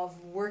of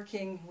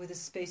working with the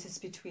spaces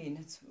between.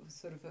 It's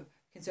sort of you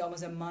can say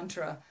almost a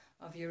mantra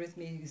of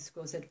Eurythmy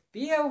school said,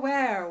 be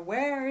aware,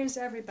 where is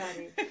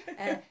everybody?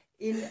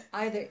 In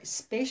either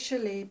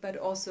spatially, but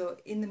also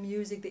in the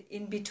music, the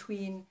in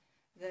between,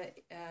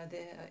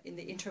 in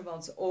the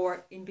intervals,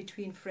 or in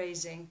between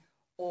phrasing,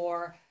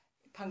 or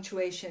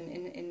punctuation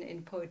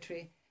in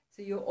poetry.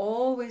 So you're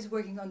always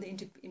working on the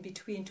in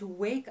between to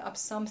wake up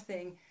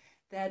something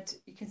that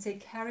you can say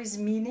carries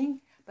meaning,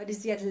 but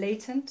is yet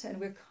latent, and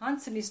we're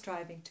constantly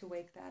striving to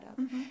wake that up.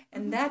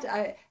 And that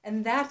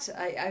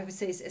I would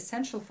say is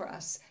essential for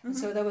us. And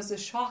so there was a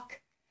shock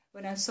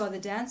when I saw the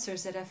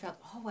dancers that I felt,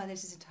 oh wow,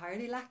 this is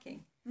entirely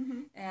lacking.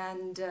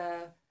 And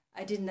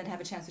I didn't then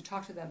have a chance to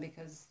talk to them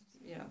because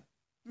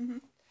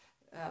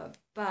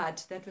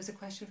but that was a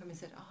question for me. I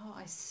said, oh,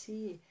 I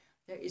see,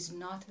 there is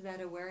not that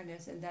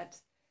awareness, and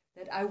that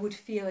I would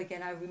feel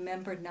again. I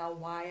remembered now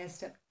why I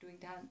stopped doing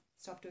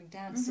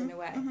dance in a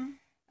way,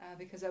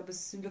 because I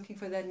was looking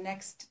for that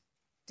next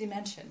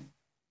dimension.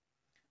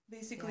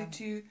 Basically,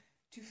 to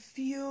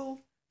feel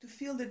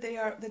that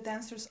the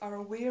dancers are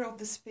aware of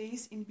the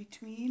space in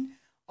between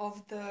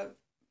of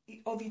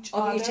each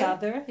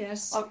other,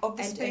 yes, of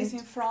the space in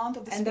front,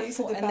 of the space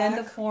at the back, and then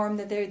the form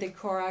that the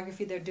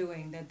choreography they're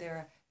doing, that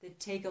they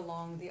take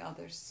along the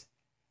others.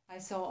 I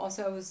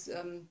was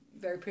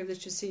very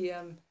privileged to see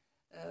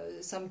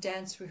some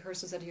dance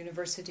rehearsals at a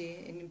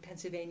university in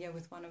Pennsylvania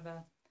with one of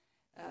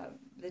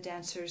the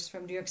dancers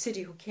from New York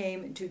City who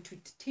came to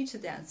teach the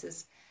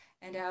dances.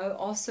 And I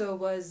also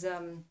was,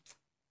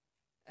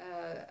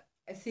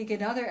 I think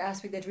another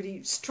aspect that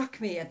really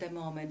struck me at the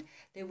moment,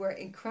 they were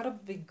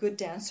incredibly good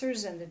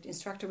dancers, and the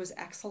instructor was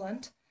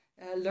excellent,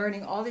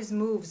 learning all these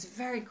moves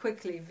very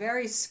quickly,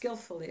 very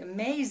skillfully,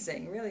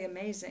 amazing, really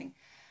amazing.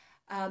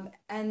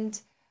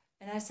 And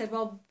I said,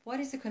 well, what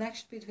is the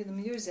connection between the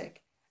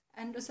music?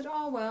 And I said,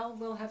 oh, well,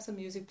 we'll have some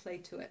music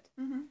played to it.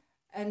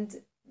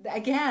 And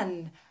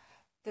again,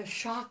 the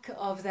shock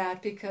of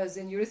that, because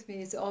in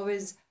Eurythmy it's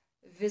always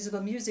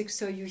visible music,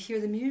 so you hear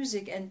the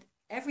music and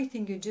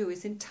everything you do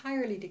is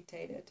entirely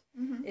dictated.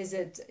 Is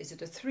it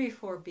a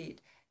 3/4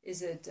 beat?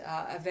 Is it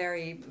a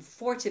very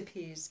forte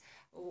piece?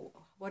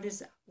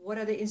 Is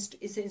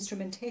the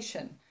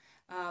instrumentation?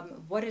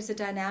 What is the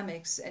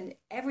dynamics? And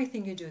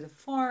everything you do, the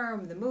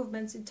form, the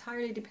movements,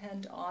 entirely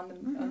depend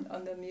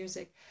on the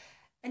music.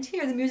 And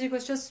here the music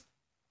was just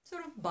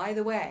sort of by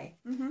the way.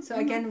 So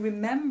again,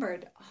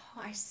 remembered,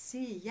 oh, I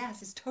see,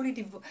 yes, it's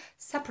totally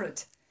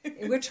separate.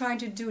 We're trying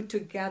to do it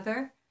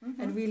together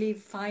and really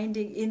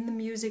finding in the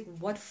music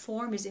what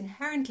form is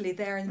inherently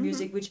there in the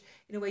music, which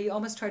in a way you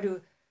almost try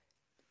to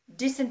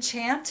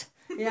disenchant.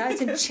 Yeah,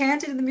 it's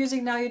enchanted in the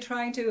music. Now you're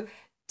trying to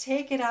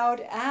take it out,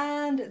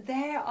 and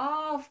there,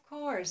 of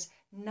course,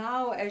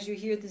 now as you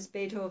hear this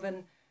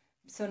Beethoven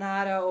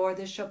sonata or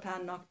the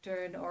Chopin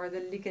nocturne or the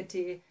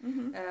Ligeti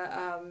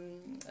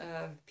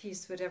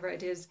piece, whatever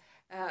it is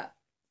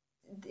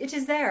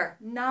there.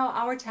 Now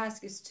our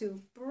task is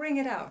to bring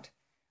it out.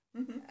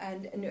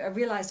 And I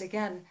realized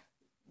again,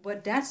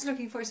 what dance is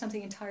looking for is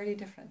something entirely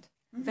different.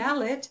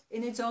 Valid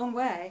in its own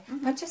way,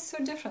 but just so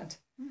different.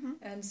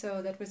 And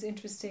so that was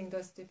interesting,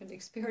 those different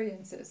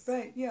experiences.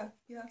 Right, yeah.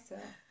 So.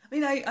 I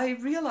mean, I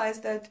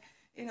realized that,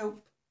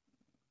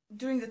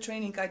 during the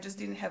training, I just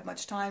didn't have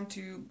much time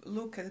to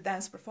look at the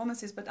dance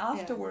performances, but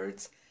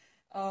afterwards,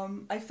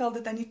 I felt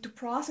that I need to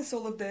process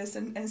all of this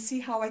and see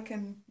how I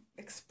can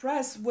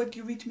express what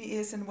Eurythmy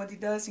is and what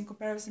it does in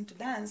comparison to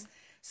dance.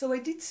 So I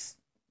did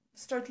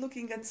start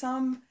looking at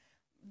some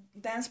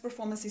dance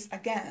performances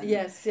again.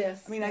 Yes.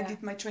 I mean, I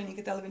did my training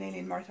at Ella Vinelli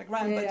and Martha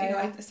Graham, but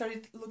I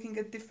started looking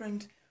at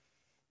different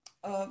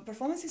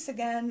performances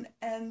again,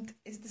 and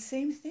it's the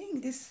same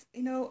thing. This,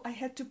 I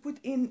had to put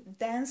in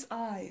dance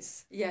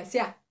eyes. Yes,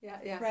 yeah.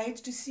 Right,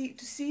 to see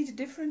it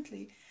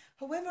differently.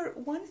 However,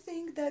 one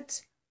thing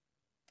that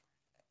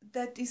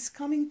is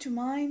coming to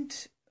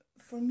mind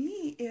for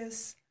me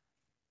is,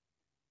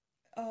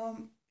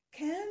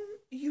 can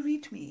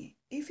Eurythmy,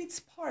 if it's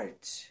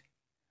part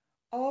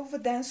of a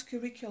dance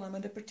curriculum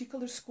at a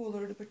particular school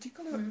or at a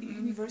particular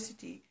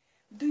university,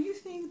 do you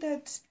think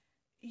that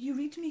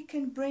Eurythmy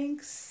can bring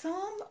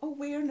some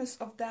awareness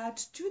of that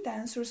to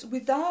dancers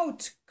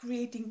without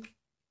creating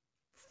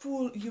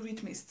full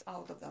Eurythmists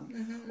out of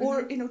them?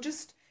 Or,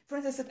 just, for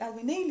instance, at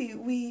Alvin Ailey,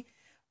 we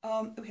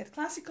had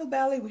classical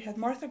ballet, we had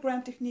Martha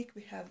Graham technique,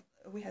 we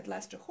had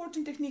Lester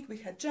Horton technique, we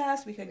had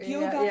jazz, we had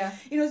yoga. Yeah.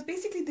 It's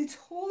basically this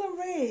whole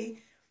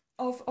array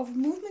of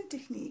movement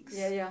techniques.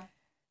 Yeah.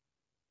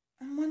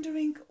 I'm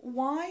wondering,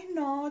 why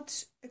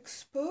not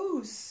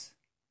expose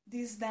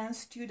these dance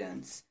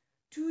students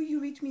to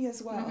Eurythmy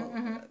as well?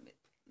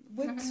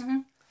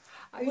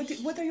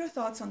 What are your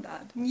thoughts on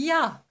that?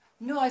 Yeah.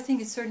 No, I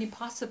think it's certainly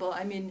possible.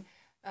 I mean,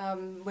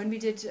 when we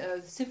did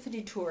a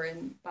symphony tour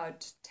in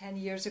about 10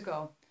 years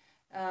ago,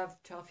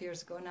 12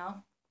 years ago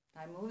now,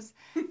 time moves.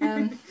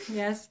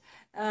 Yes,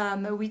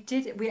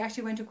 we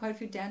actually went to quite a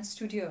few dance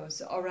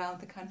studios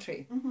around the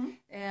country,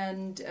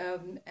 and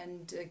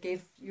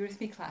gave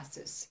Eurythmy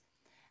classes.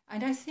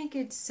 And I think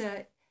it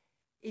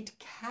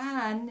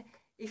can,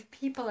 if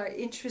people are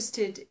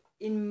interested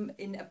in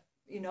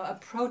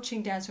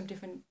approaching dance from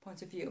different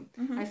points of view.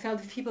 I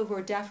felt if people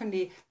were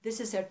definitely, this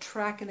is their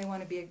track and they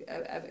want to be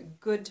a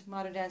good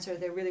modern dancer,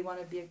 they really want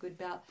to be a good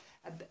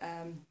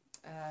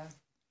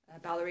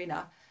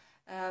ballerina,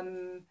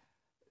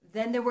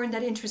 then they weren't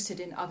that interested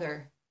in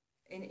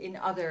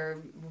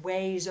other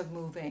ways of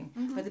moving.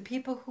 But the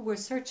people who were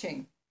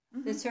searching,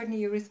 there's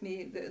certainly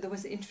Eurythmy, there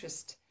was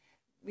interest.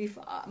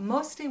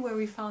 Mostly where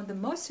we found the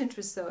most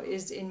interest, though,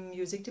 is in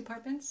music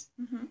departments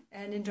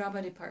and in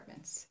drama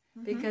departments.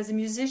 Because the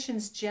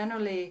musicians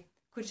generally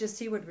could just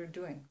see what we're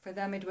doing. For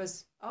them, it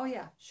was, oh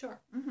yeah,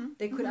 sure.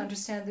 They could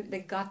understand, they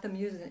got the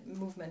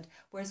movement.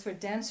 Whereas for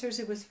dancers,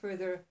 it was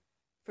further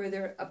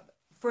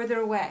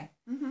away.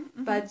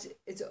 But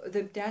it's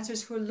the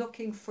dancers who are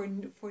looking for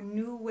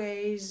new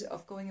ways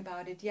of going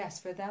about it. Yes,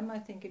 for them, I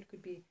think it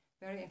could be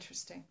very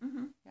interesting.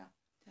 Yeah.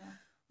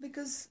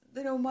 Because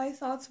my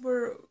thoughts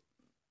were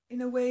in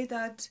a way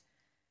that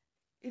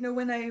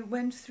when I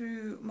went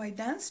through my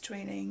dance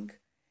training,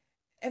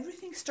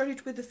 everything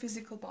started with the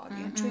physical body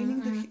and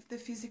training the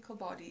physical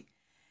body,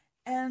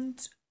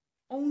 and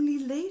only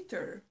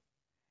later,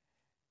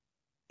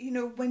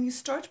 when you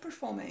start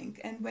performing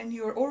and when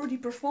you're already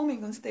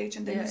performing on stage,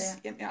 and then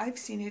I've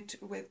seen it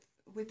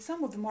with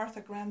some of the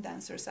Martha Graham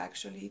dancers,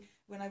 actually,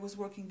 when I was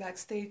working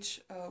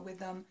backstage with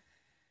them,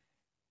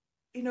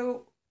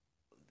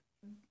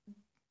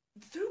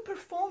 through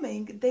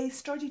performing, they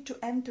started to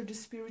enter the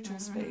spiritual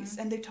space,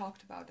 and they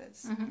talked about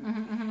this.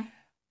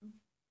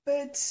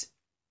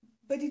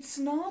 But it's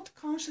not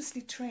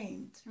consciously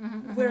trained.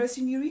 Whereas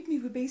in Eurythmy,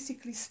 we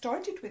basically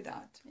started with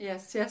that.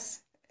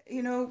 Yes.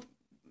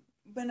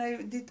 When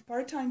I did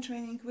part-time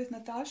training with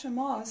Natasha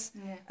Moss,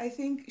 I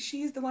think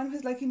she's the one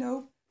who's like,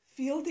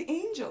 feel the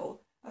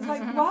angel. I was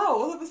like, wow,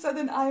 all of a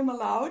sudden I'm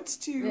allowed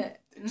to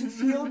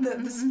feel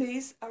the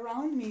space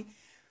around me.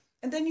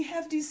 And then you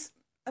have these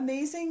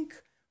amazing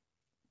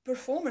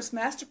performers,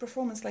 master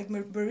performers like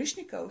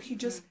Baryshnikov. He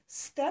just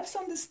steps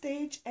on the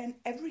stage and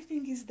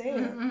everything is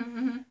there.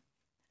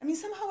 I mean,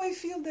 somehow I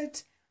feel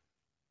that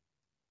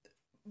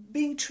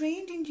being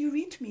trained in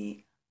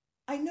Eurythmy,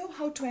 I know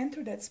how to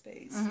enter that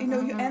space.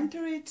 You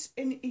enter it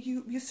and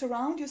you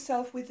surround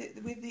yourself with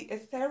the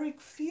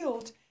etheric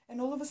field, and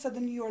all of a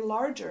sudden you are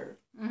larger.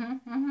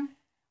 And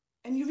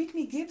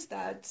Eurythmy gives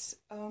that.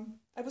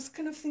 I was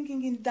kind of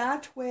thinking in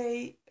that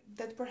way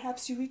that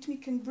perhaps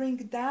Eurythmy can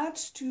bring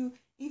that to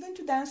even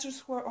to dancers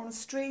who are on a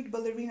straight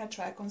ballerina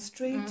track, on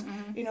straight,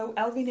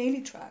 Alvin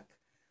Ailey track.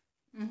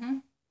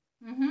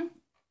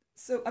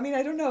 So, I mean,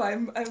 I don't know.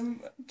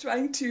 I'm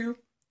trying to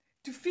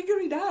figure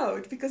it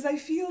out, because I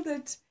feel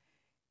that,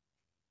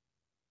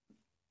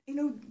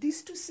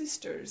 these two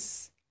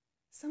sisters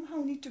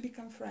somehow need to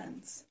become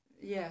friends.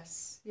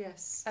 Yes.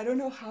 I don't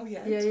know how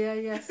yet. Yes.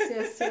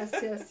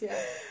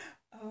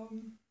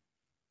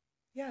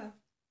 Yeah,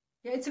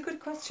 it's a good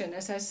question.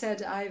 As I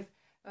said, I've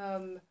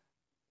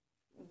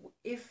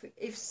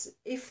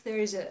if there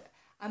is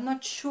I'm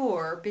not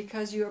sure,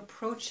 because you're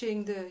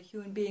approaching the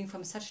human being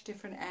from such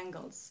different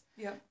angles.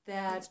 Yeah,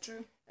 that's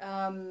true.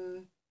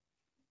 And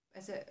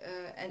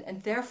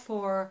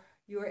therefore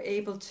you are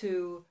able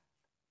to,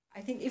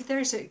 I think, if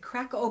there's a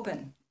crack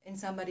open in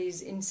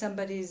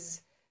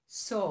somebody's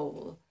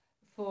soul,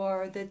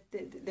 for that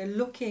they're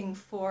looking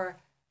for,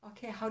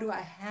 okay, how do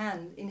I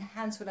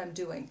enhance what I'm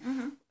doing?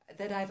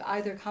 That I've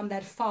either come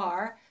that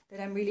far that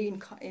I'm really in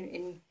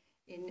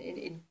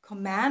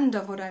command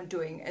of what I'm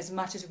doing, as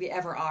much as we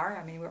ever are.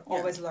 I mean, we're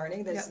always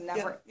learning. There's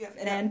never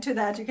an end to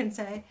that, you can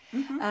say.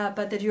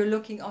 But that you're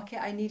looking, okay,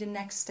 I need a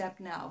next step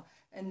now.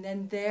 And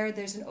then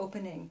there's an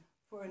opening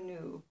for a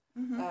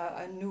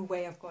new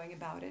way of going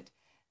about it.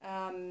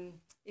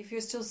 If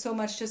you're still so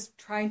much just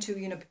trying to,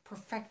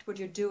 perfect what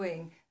you're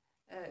doing,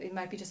 it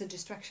might be just a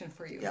distraction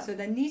for you. So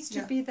there needs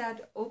to be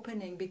that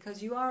opening,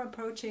 because you are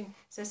approaching,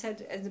 as I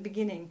said at the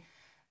beginning,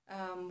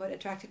 what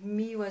attracted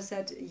me was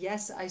that,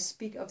 yes, I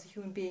speak of the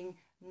human being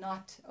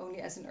not only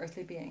as an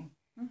earthly being.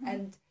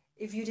 And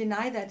if you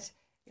deny that,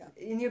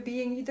 in your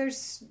being,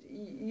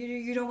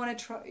 you don't want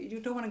to try, you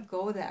don't want to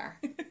go there.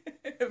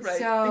 Right.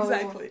 So,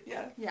 exactly.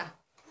 Yeah. Yeah.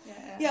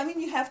 Yeah. I mean,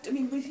 you have to. I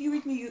mean, with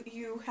Eurythmy,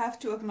 you have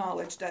to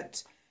acknowledge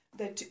that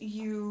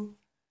you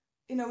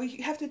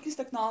have to at least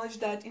acknowledge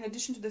that in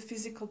addition to the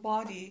physical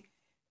body,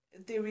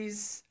 there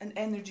is an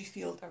energy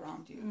field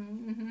around you.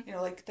 Mm-hmm.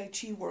 Like Tai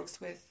Chi works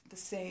with the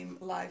same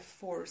life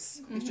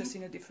force. It's just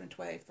in a different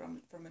way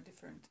from a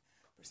different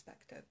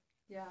perspective.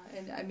 Yeah,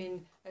 and I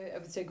mean, I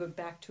would say go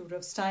back to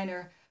Rudolf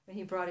Steiner when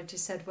he brought it. He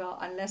said, well,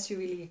 unless you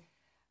really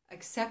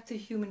accept the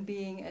human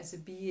being as a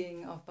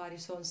being of body,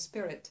 soul, and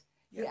spirit,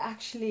 you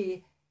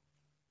actually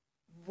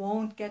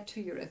won't get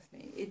to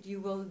Eurythmy. You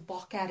will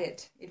balk at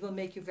it. It will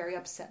make you very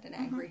upset and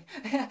angry.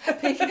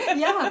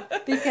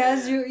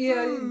 Because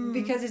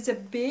because it's a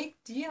big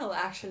deal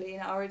actually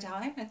in our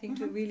time. I think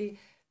to really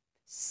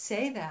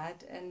say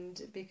that,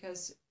 and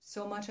because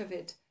so much of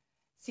it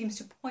seems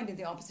to point in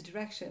the opposite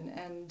direction,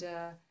 and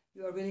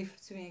you are really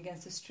swimming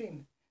against the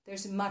stream.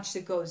 There's much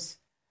that goes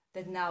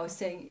that now is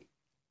saying,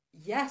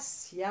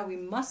 yes, we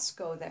must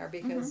go there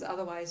because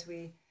otherwise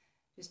we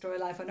destroy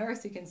life on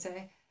earth, you can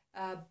say.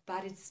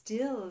 But it's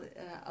still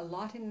a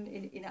lot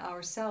in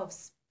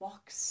ourselves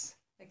box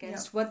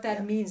against what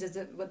that means,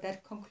 what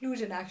that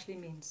conclusion actually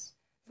means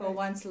for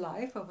one's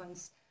life, for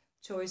one's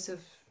choice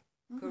of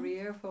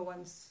career, for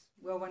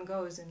where one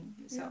goes, and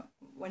so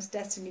one's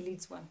destiny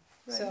leads one.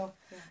 Right. So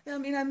I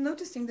mean, I'm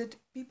noticing that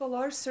people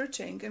are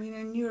searching. I mean,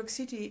 in New York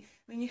City,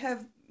 I mean, you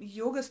have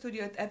yoga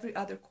studio at every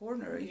other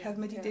corner. You have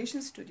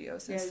meditation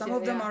studios, and some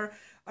of them are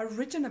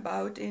written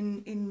about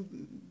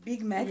in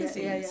big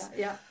magazines.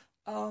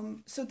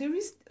 So there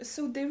is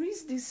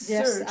this search.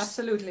 Yes,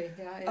 absolutely.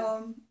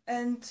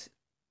 And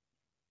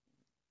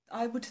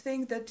I would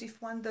think that if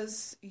one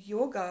does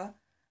yoga,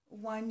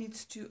 one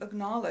needs to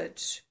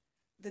acknowledge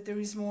that there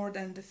is more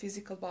than the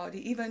physical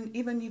body, even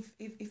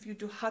if you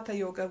do hatha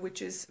yoga,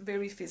 which is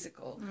very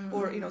physical,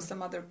 or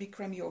some other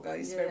Bikram yoga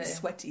is very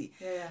sweaty.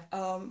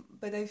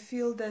 But I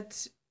feel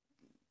that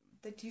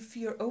if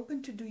you're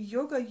open to do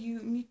yoga,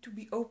 you need to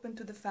be open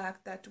to the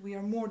fact that we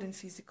are more than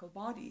physical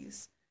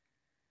bodies.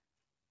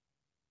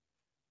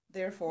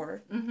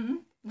 Therefore,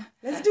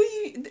 let's do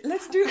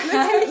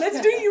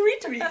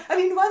Eurythmy. I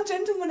mean, one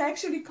gentleman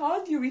actually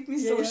called Eurythmy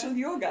social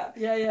yoga.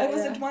 I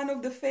was at one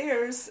of the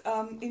fairs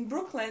in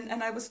Brooklyn,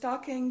 and I was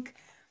talking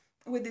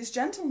with this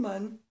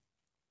gentleman.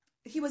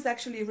 He was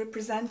actually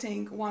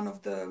representing one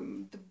of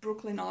the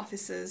Brooklyn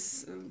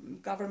offices,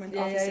 government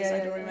offices. I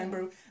don't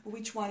remember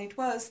which one it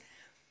was.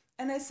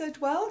 And I said,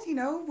 well,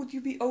 would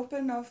you be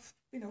open of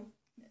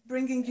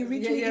bringing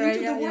Eurythmy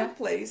into the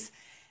workplace?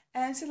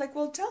 And she's like,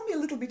 well, tell me a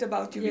little bit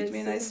about Eurythmy.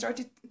 And I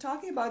started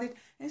talking about it.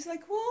 And it's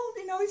like, well,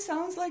 it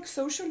sounds like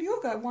social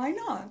yoga. Why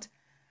not?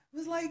 I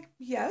was like,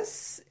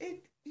 yes,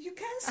 you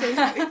can say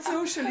it's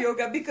social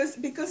yoga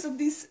because of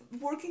this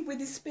working with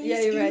this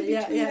space in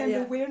between and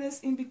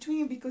awareness in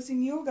between. Because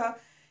in yoga,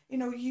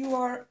 you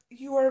are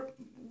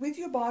with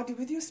your body,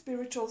 with your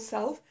spiritual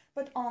self,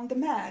 but on the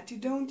mat. You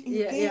don't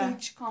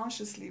engage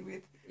consciously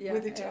with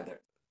each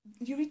other.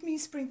 Eurythmy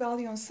Spring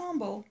Valley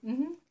Ensemble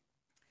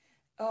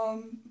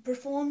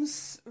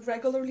performs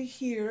regularly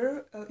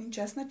here in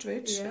Chestnut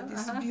Ridge at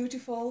this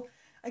beautiful,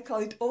 I call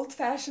it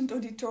old-fashioned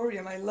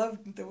auditorium. I love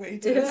the way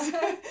it is.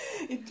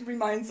 It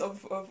reminds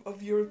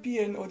of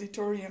European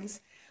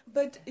auditoriums.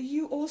 But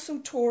you also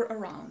tour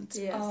around.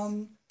 Yes.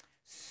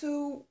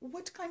 So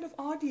what kind of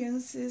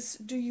audiences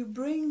do you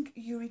bring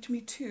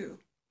Eurythmy to?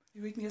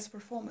 Eurythmy as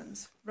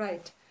performance.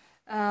 Right.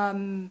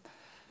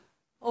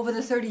 Over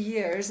the 30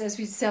 years, as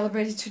we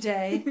celebrated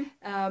today,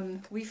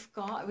 we've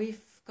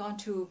gone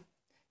to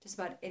just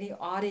about any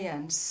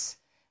audience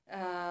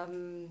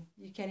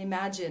you can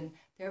imagine.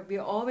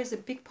 We're always a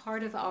big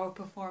part of our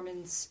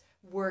performance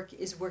work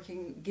is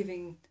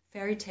giving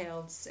fairy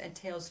tales and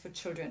tales for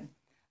children.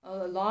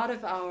 A lot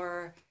of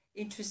our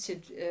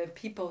interested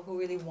people who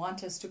really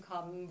want us to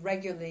come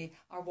regularly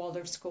are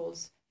Waldorf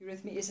schools.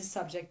 Eurythmy is a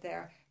subject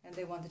there, and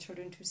they want the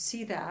children to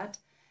see that.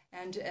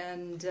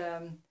 And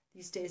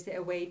these days they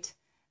await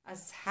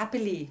us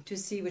happily to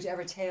see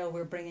whichever tale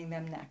we're bringing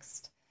them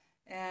next.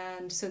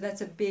 And so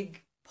that's a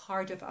big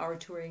part of our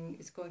touring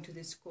is going to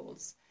these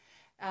schools.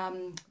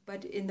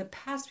 But in the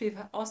past, we've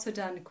also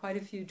done quite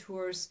a few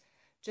tours,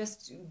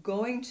 just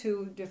going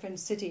to different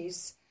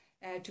cities,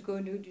 to go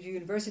to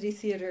university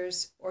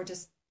theaters or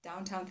just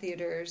downtown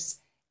theaters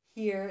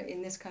here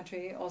in this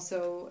country,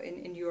 also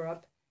in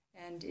Europe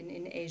and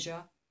in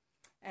Asia.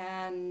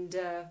 And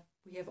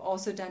we have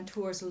also done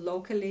tours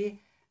locally,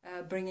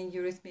 bringing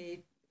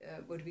Eurythmy,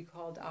 what we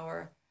called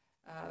our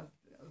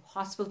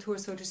hospital tour,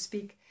 so to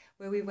speak,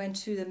 where we went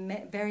to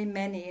the very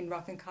many in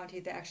Rockland County.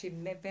 There are actually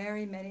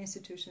very many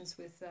institutions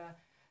with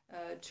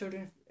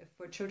children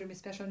with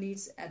special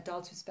needs,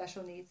 adults with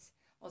special needs,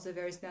 also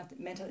various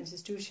mental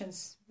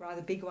institutions,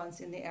 rather big ones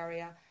in the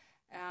area.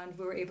 And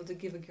we were able to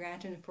give a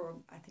grant, and for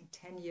I think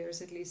 10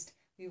 years at least,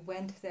 we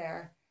went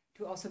there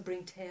to also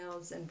bring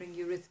tales and bring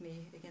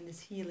Eurythmy, again, this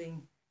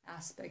healing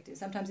aspect,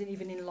 sometimes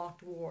even in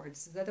locked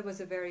wards. So that was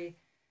a very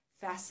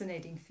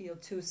fascinating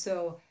field too.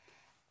 So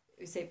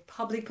say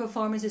public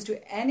performances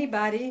to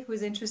anybody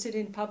who's interested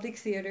in public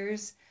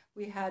theaters.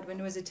 We had,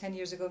 when was it, 10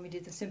 years ago, we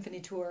did the symphony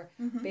tour.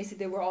 Basically,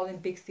 they were all in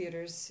big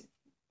theaters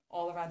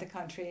all around the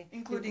country.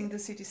 Including the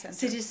city center.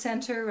 City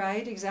center,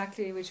 right,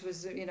 exactly, which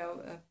was,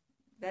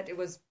 that it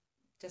was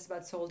just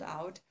about sold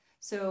out.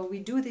 So we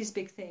do these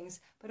big things.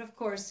 But of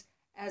course,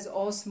 as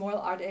all small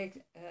art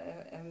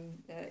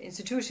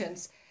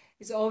institutions,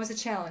 it's always a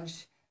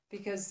challenge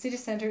because city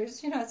center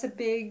is, it's a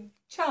big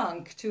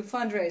chunk to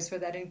fundraise for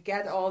that and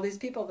get all these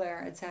people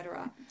there,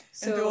 etc.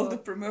 So, and do all the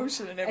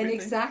promotion and everything.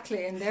 And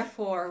exactly, and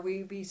therefore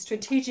we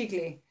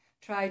strategically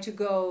try to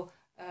go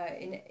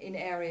in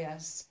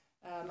areas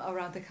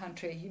around the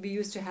country. We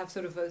used to have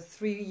sort of a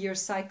 3-year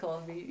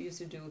cycle. We used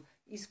to do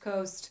East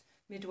Coast,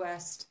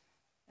 Midwest,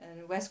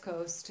 and West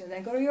Coast, and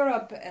then go to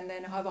Europe, and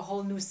then have a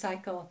whole new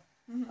cycle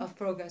of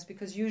programs,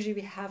 because usually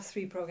we have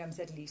 3 programs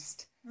at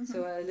least.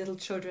 So a little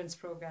children's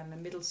program, a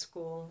middle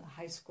school, a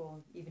high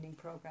school evening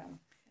program.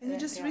 And you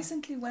just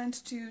recently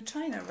went to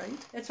China,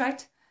 right? That's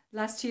right.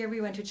 Last year we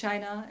went to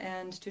China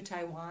and to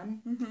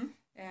Taiwan,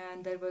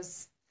 and that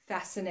was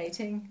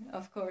fascinating,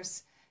 of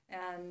course,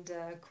 and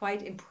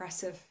quite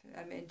impressive.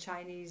 I mean,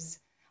 Chinese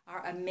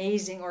are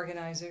amazing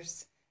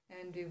organizers,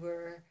 and we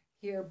were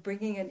here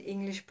bringing an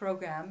English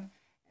program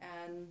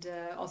and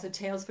also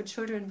Tales for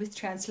Children with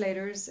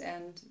translators,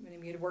 and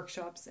we had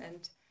workshops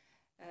and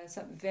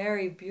some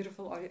very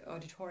beautiful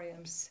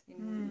auditoriums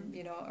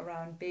in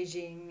around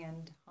Beijing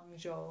and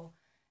Hangzhou,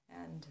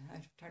 and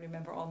I'm trying to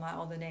remember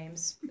all the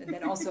names, and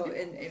then also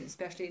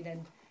especially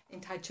in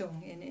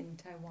Taichung in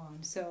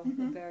Taiwan. So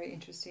a very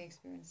interesting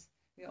experience.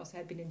 We also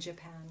had been in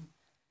Japan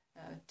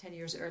 10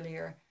 years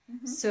earlier.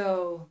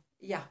 So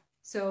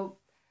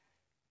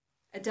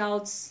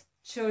adults,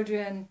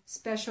 children,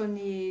 special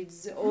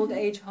needs, old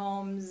age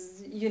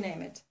homes, you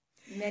name it.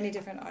 Many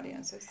different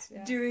audiences.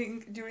 Yeah.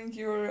 During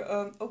your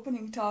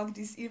opening talk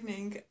this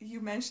evening, you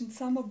mentioned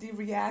some of the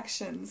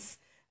reactions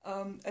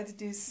at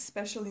these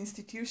special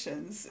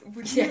institutions.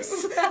 Would you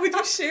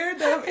share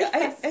them?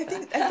 Yes. I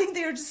think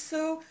they are just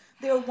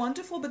they are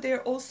wonderful, but they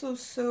are also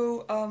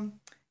so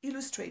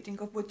illustrating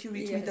of what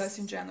Eurythmy does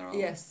in general.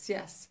 Yes.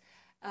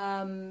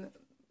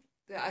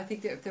 I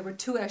think there were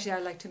 2 actually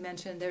I'd like to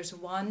mention. There's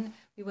one,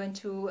 we went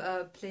to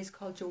a place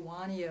called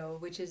Joanio,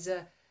 which is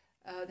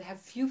they have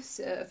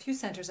a few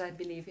centers, I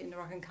believe, in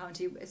Rockland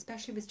County,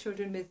 especially with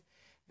children with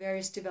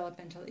various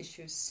developmental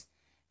issues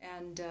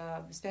and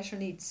special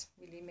needs,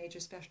 really major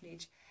special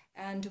needs.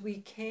 And we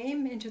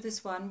came into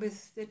this one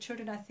with the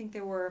children, I think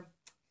they were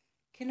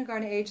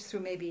kindergarten age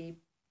through maybe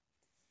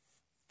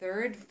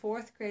 3rd,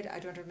 4th grade. I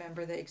don't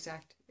remember the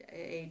exact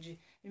age.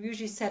 And we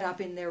usually set up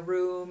in their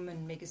room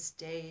and make a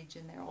stage,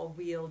 and they're all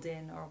wheeled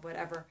in or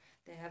whatever.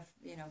 They have,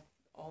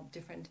 all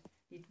different,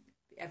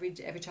 every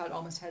child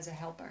almost has a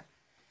helper.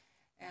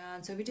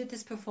 And so we did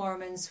this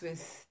performance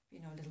with,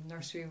 little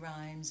nursery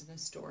rhymes and a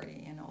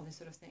story and all this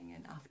sort of thing.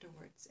 And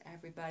afterwards,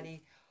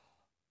 everybody,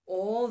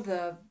 all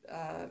the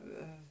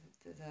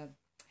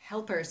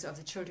helpers of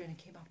the children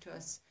came up to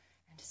us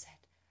and said,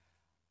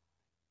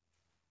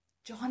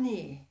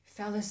 Johnny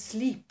fell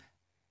asleep.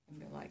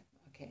 And we're like,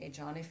 okay,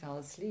 Johnny fell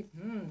asleep.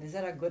 Is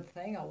that a good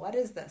thing or what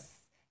is this?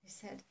 He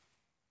said,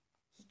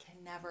 he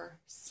can never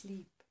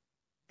sleep.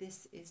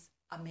 This is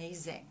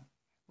amazing.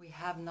 He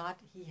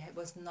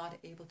was not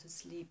able to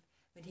sleep.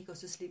 When he goes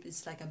to sleep,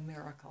 it's like a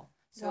miracle.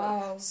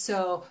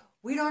 So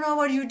we don't know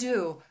what you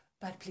do,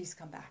 but please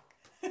come back.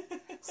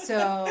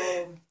 So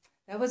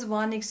that was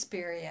one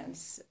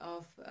experience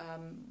of,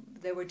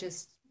 they were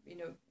just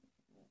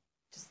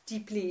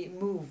deeply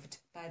moved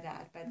by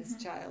this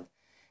child.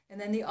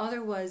 And then the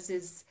other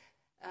used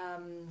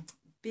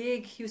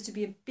to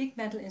be a big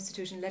mental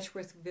institution,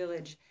 Letchworth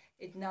Village.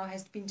 It now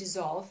has been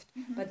dissolved,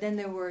 but then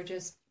there were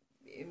just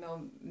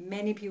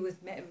many people with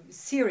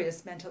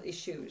serious mental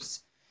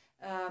issues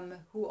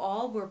who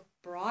all were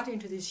brought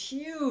into this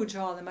huge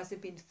hall. There must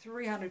have been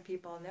 300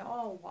 people, and they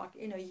all walk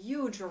in a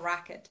huge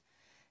racket,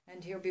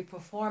 and he'll be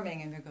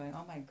performing, and we're going,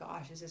 oh my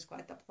gosh, this is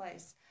quite the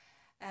place.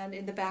 And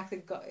in the back,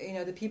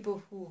 the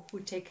people who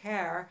take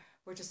care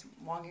were just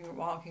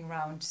walking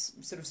around,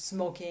 sort of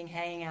smoking,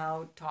 hanging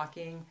out,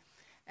 talking,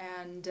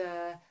 and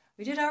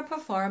we did our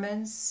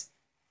performance.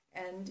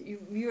 And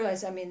you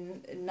realize,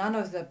 none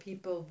of the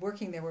people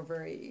working there were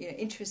very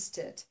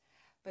interested,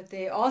 but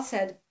they all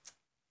said,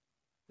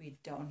 we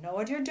don't know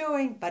what you're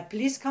doing, but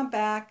please come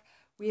back.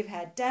 We've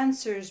had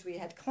dancers, we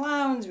had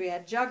clowns, we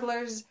had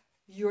jugglers.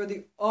 You're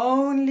the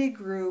only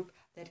group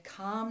that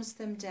calms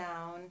them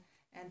down,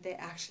 and they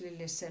actually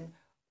listen,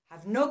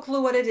 have no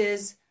clue what it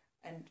is,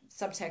 and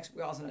subtext,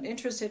 we're also not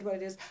interested what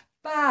it is,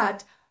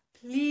 but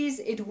please,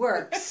 it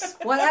works.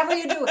 Whatever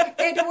you do,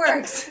 it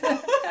works.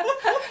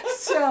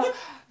 So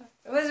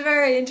it was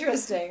very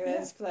interesting,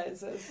 these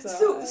places.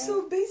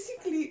 So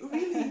basically,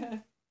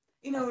 really,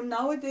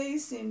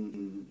 nowadays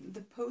in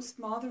the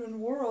postmodern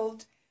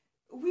world,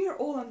 we are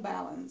all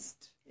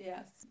unbalanced.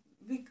 Yes.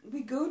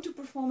 We go to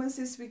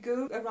performances, we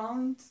go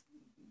around,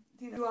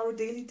 our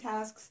daily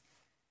tasks,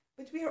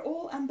 but we are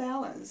all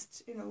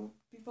unbalanced.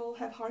 People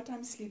have hard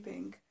time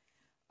sleeping.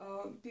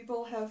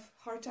 people have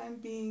hard time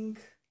being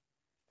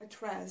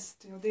at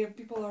rest.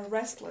 People are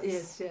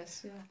restless.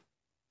 Yes, yeah.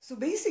 So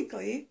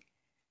basically,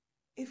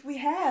 if we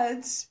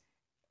had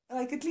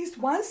like at least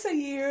once a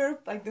year,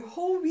 like the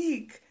whole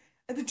week,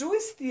 at the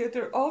Joyce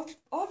Theatre of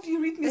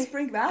Eurythmy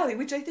Spring Valley,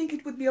 which I think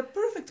it would be a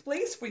perfect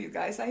place for you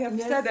guys. I have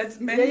said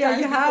that many times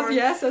you before. have.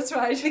 Yes, that's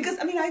right. Because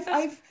I mean,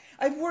 I've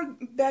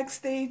worked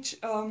backstage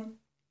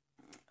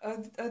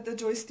at the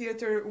Joyce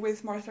Theatre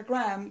with Martha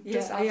Graham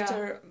just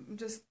after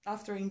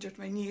I injured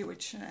my knee,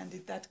 which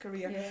ended that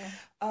career. Yeah.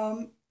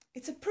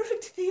 It's a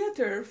perfect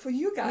theater for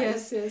you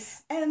guys.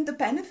 Yes. And the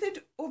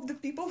benefit of the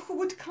people who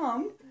would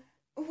come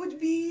would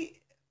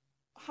be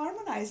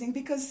harmonizing,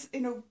 because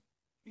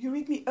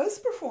Eurythmy as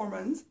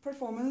performance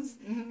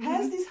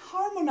has this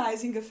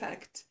harmonizing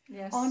effect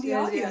on the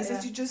audience,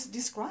 as you just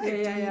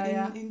described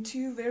in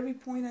two very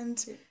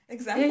poignant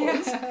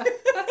examples.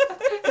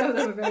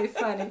 They were very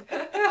funny.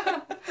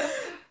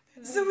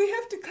 So we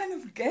have to kind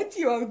of get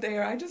you out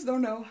there. I just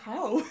don't know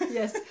how.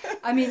 Yes.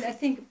 I mean, I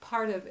think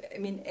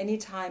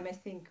anytime, I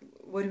think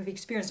what we've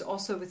experienced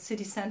also with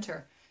City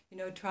Center,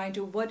 trying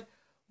to what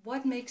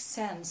makes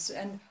sense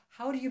and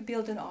how do you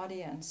build an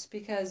audience?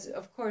 Because,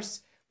 of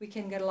course, we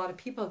can get a lot of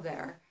people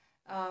there.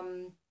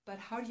 But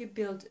how do you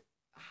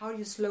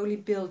slowly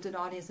build an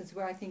audience? That's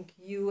where I think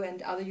you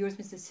and other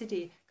Eurythmists in the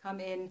city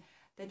come in,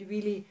 that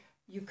really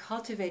you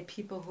cultivate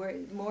people who are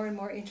more and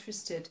more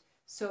interested.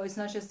 So it's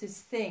not just this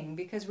thing,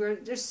 because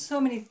there's so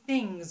many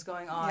things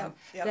going on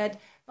that,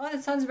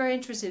 it sounds very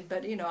interesting,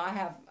 but, I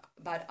have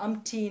about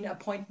umpteen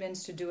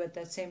appointments to do at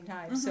that same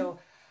time. Mm-hmm. So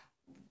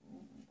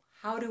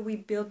how do we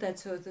build that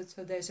so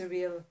there's a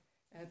real...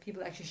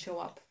 people actually show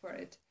up for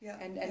it.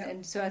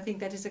 And so I think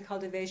that is a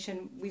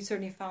cultivation. We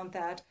certainly found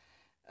that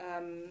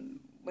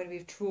when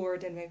we've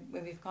toured and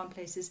when we've gone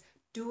places,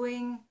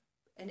 doing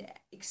and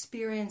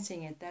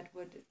experiencing it, that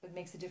what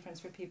makes a difference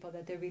for people,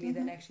 that they're really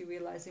then actually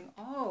realizing,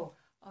 oh,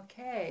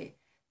 okay,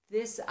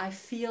 this, I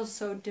feel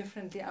so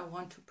differently. I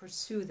want to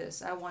pursue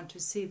this. I want to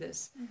see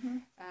this. Mm-hmm.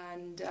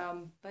 And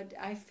but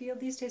I feel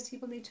these days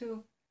people need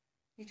to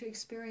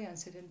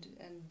experience it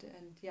and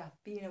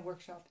be in a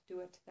workshop, do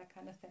it, that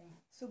kind of thing.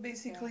 So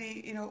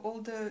basically, all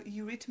the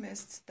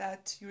Eurythmists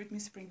that Eurythmy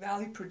Spring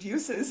Valley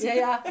produces.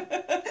 And,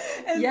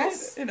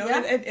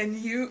 and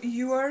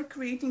you are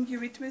creating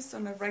Eurythmists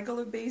on a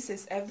regular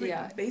basis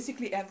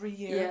basically every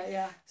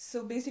year.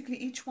 So basically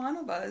each one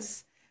of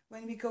us,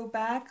 when we go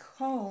back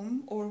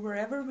home or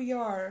wherever we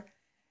are,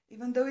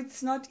 even though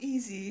it's not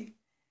easy,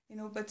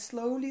 but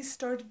slowly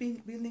start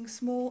building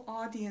small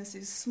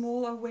audiences,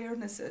 small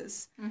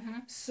awarenesses,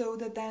 so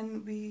that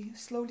then we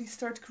slowly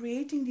start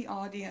creating the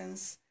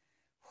audience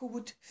who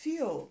would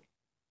feel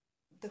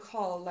the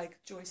hall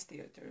like Joyce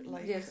Theatre,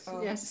 like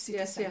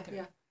City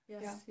Center.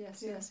 Yes.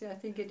 I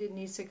think it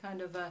needs a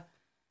kind of a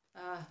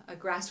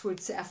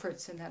grassroots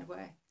efforts in that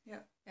way.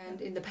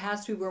 And in the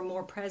past we were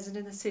more present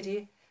in the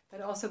city,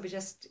 but also we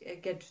just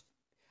get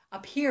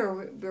up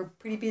here. We're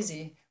pretty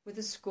busy with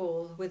the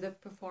school, with the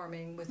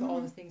performing, with all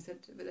the things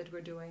that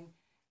we're doing,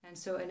 and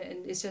so and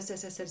it's just,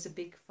 as I said, it's a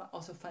big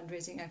also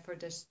fundraising effort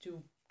just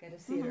to get a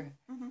theater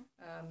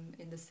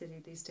in the city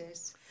these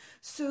days.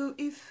 So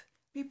if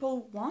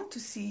people want to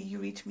see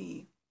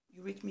Eurythmy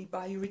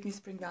by Eurythmy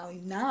Spring Valley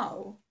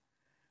now,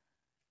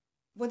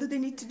 what do they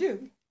need to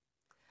do?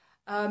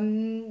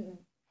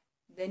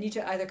 They need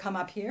to either come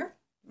up here,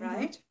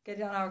 right? Get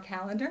it on our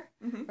calendar,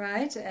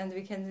 right? And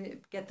we can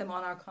get them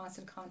on our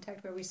constant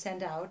contact, where we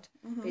send out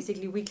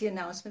basically weekly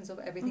announcements of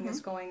everything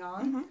that's going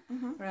on,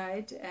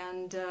 right?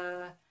 And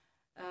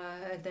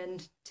then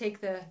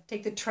take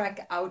the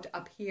trek out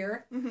up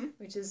here,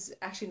 which is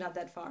actually not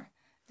that far.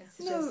 It's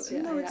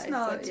it's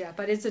not.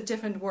 But it's a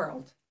different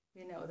world.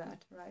 You know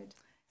that, right?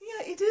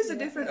 Yeah, it is a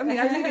different. I mean,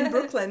 I live in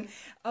Brooklyn,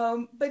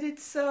 but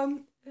it's.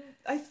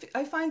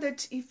 I find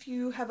that if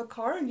you have a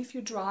car and if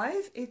you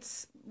drive,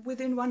 it's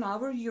within 1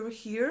 hour you're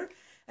here,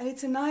 and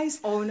it's a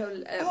nice.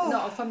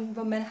 No, from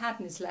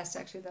Manhattan it's less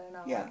actually than an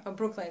hour. Yeah. From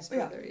Brooklyn it's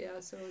further.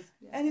 It's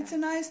a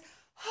nice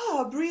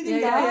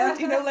breathing out.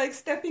 Like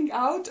stepping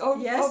out of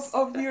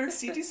New York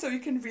City, so you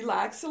can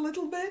relax a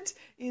little bit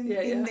in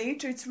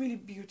nature. It's really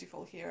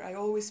beautiful here. I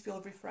always feel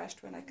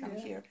refreshed when I come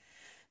here.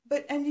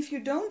 And if you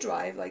don't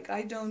drive, like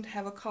I don't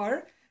have a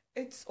car,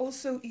 it's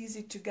also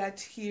easy to get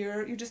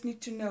here. You just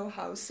need to know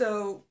how.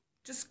 So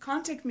just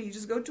contact me.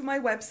 Just go to my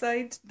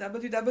website,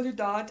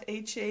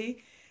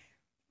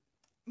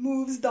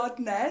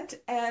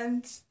 www.hamoves.net,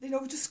 and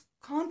just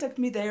contact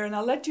me there, and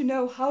I'll let you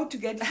know how to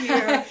get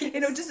here.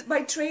 Just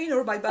by train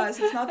or by bus.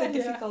 It's not that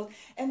difficult.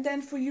 And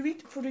then for the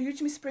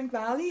Eurythmy Spring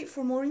Valley,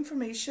 for more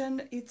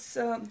information, it's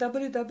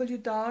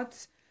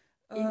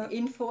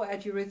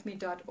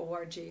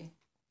info@eurythmy.org.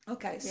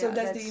 Okay, so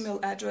that's the email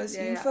address,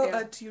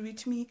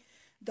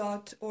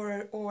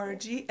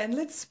 info@eurythmy.org. And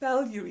let's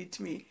spell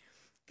Eurythmy.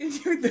 Can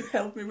you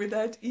help me with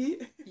that?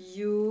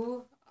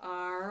 Eurythmy.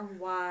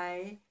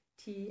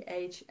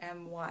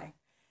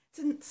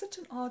 It's such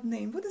an odd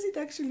name. What does it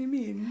actually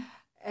mean?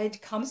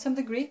 It comes from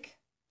the Greek,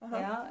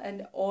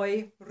 and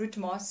oi,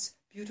 rhythmos,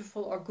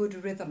 beautiful or good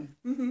rhythm.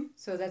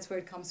 So that's where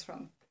it comes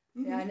from.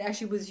 Yeah, and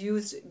actually was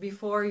used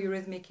before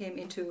Eurythmy came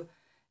into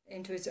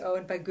its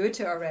own by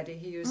Goethe already.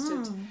 He used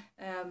it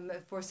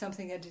for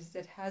something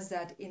that has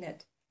that in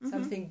it,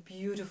 something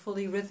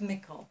beautifully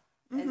rhythmical,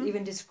 and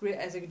even as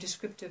a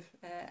descriptive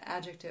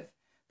adjective.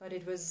 But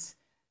it was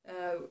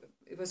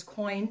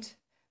coined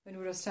when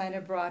Rudolf Steiner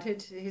brought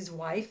it. His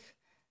wife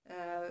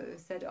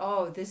said,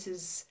 "Oh, this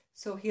is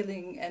so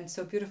healing and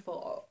so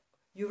beautiful." Oh,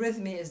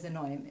 Eurythmy is the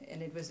name,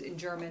 and it was in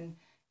German,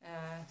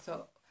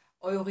 so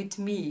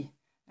Eurythmy.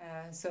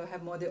 So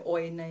have more the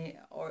oi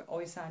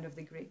sound of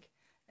the Greek.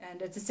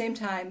 And at the same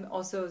time,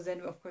 also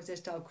then, of course, there's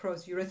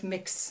Dalcroze,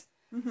 eurythmics.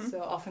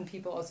 So often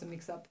people also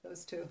mix up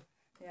those two.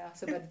 Yeah,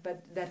 so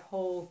but that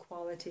whole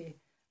quality,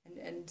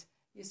 and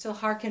you still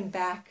hearken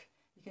back,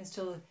 you can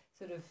still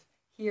sort of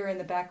hear in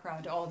the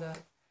background all the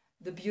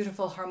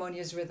beautiful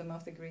harmonious rhythm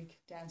of the Greek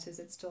dances.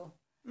 It still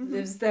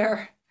lives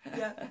there.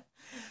 Yeah.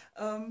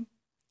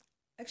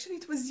 Actually,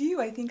 it was you.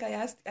 I think I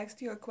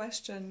asked you a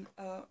question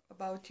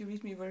about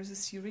Eurythmy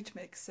versus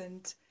Eurythmics,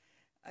 and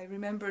I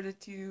remember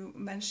that you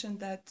mentioned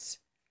that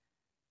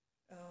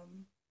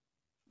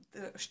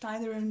the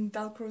Steiner and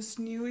Dalcroze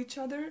knew each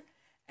other,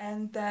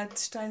 and that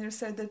Steiner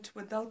said that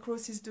what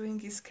Dalcroze is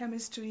doing is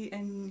chemistry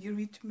and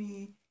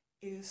Eurythmy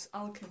is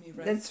alchemy,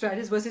 right? That's right.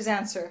 This was his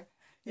answer.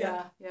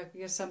 Yeah.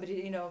 Because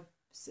somebody,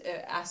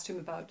 asked him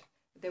about.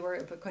 They were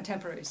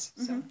contemporaries.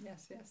 So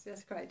yes,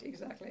 quite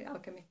exactly,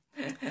 alchemy.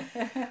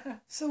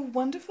 So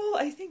wonderful.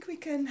 I think we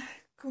can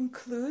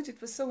conclude.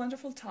 It was so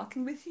wonderful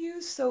talking with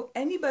you. So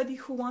anybody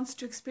who wants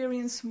to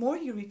experience more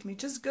Eurythmy,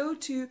 just go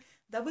to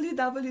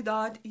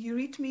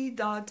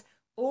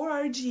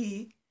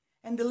www.eurythmy.org,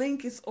 and the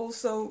link is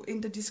also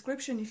in the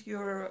description. If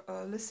you're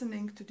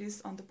listening to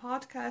this on the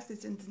podcast,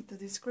 it's in the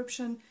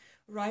description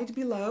right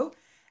below.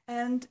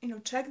 And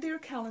check their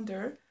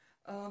calendar.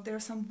 There are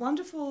some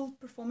wonderful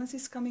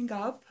performances coming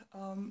up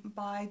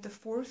by the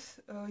fourth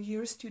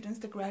year students,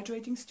 the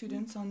graduating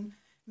students, on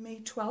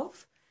May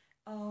 12th.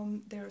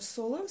 There are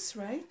solos,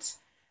 right?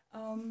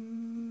 Or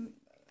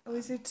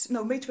is it?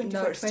 No, May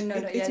 21st. No,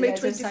 it's May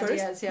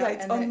 21st. Yeah,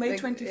 it's on May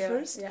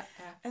 21st. Yeah.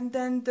 And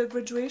then the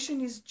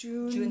graduation is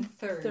June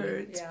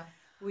 3rd. Yeah.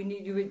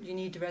 You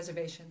need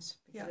reservations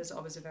because it's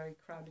always a very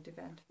crowded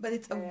event. But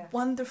it's a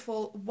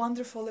wonderful,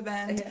 wonderful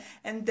event,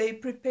 and they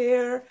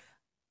prepare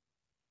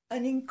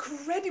an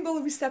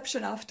incredible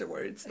reception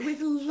afterwards with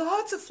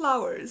lots of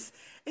flowers.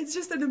 It's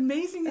just an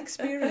amazing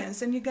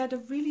experience, and you get a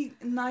really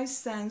nice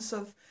sense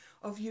of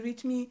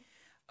Eurythmy.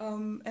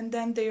 And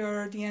then they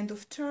are the end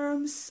of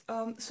terms.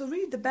 So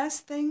really, the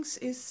best thing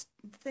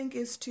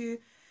is to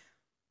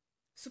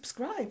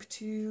subscribe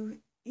to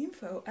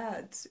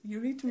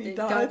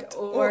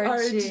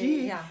info@eurythmy.org.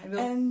 Yeah,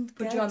 and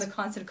put you on the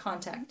constant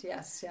contact.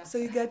 Yes. So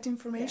you get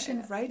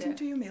information right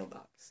into your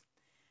mailbox.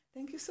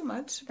 Thank you so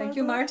much, Barbara. Thank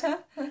you,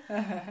 Marta.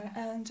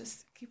 And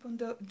just keep on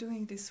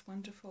doing this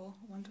wonderful,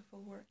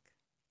 wonderful work.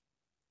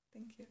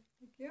 Thank you.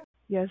 Thank you.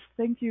 Yes,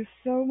 thank you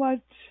so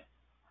much,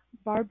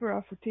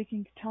 Barbara, for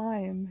taking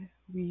time.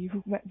 We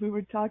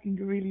were talking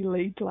really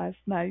late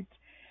last night.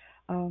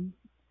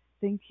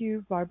 Thank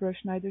you, Barbara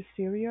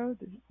Schneider-Serio,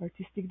 the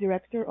artistic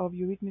director of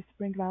Eurythmy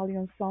Spring Valley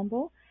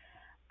Ensemble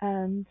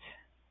and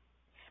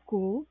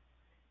School.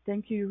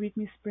 Thank you,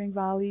 Eurythmy Spring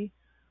Valley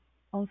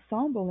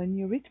Ensemble and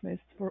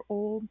Eurythmists, for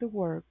all the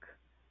work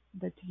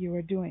that you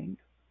are doing.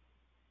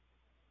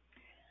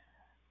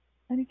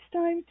 And it's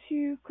time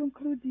to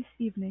conclude this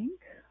evening.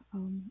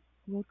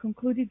 We'll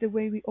conclude it the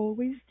way we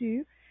always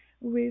do,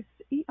 with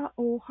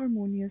EAO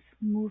Harmonious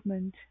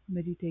Movement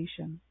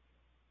Meditation.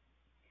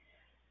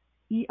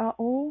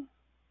 EAO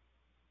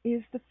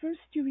is the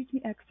first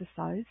Eurythmy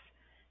exercise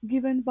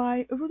given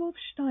by Rudolf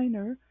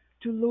Steiner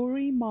to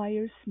Laurie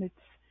Meyer-Smith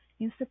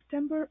in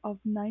September of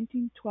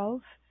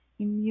 1912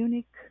 in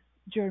Munich,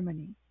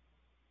 Germany.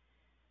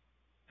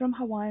 From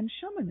Hawaiian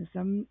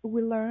shamanism,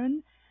 we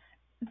learn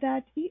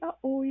that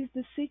EAO is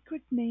the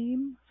sacred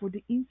name for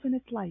the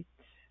infinite light,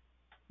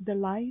 the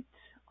light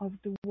of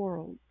the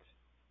world.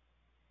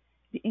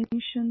 The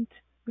ancient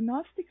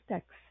Gnostic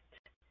text,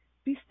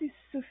 Pistis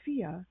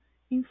Sophia,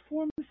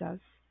 informs us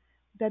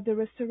that the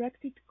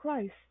resurrected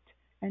Christ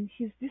and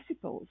his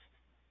disciples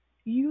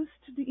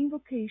used the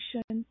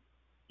invocation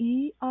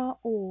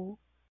EAO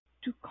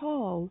to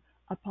call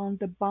upon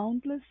the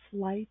boundless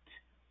light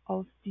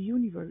of the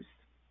universe.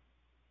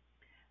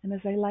 And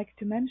as I like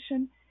to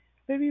mention,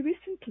 very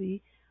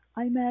recently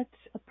I met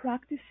a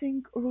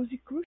practicing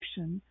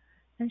Rosicrucian,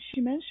 and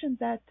she mentioned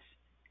that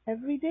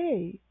every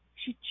day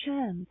she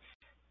chants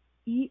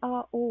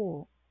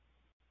EAO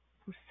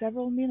for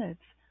several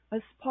minutes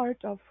as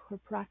part of her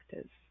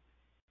practice.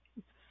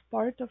 It's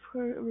part of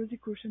her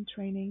Rosicrucian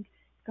training,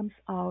 comes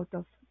out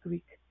of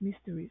Greek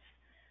mysteries.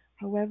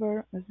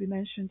 However, as we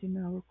mentioned in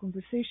our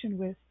conversation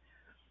with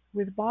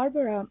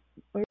Barbara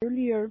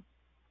earlier,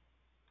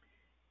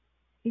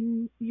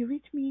 in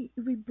Eurythmy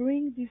we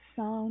bring these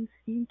sounds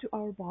into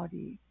our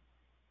body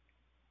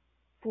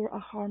for a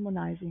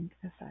harmonizing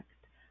effect.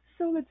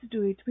 So let's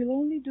do it. We'll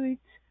only do it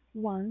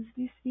once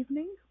this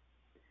evening.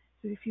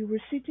 So if you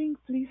were sitting,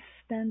 please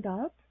stand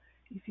up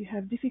If you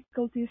have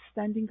difficulties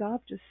standing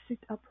up, just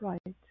sit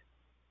upright.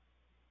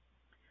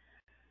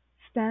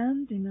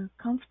 Stand in a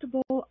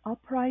comfortable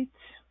upright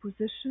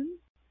position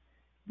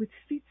with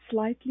feet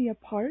slightly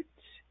apart,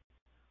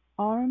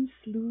 arms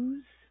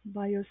loose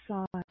by your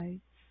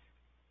sides.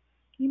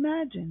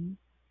 Imagine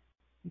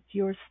that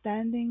you're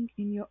standing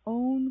in your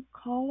own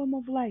column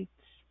of light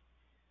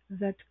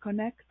that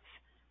connects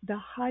the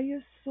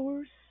highest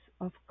source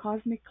of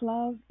cosmic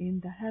love in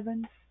the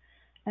heavens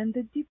and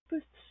the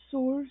deepest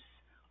source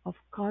of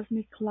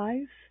cosmic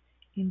life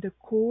in the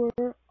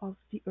core of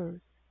the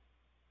earth.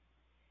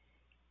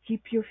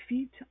 Keep your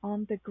feet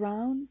on the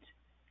ground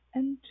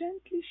and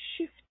gently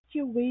shift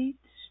your weight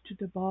to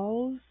the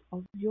balls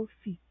of your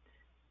feet.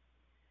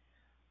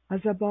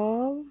 As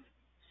above,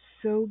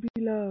 so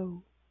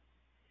below.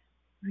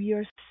 We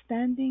are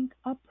standing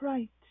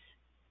upright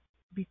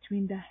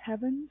between the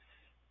heavens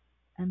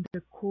and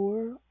the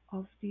core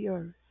of the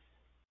earth.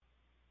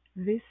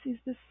 This is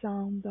the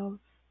sound of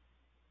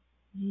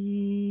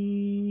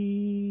Yi.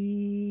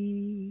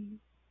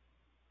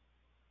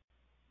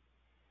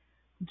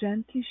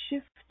 Gently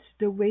shift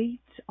the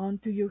weight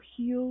onto your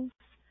heels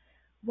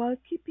while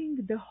keeping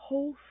the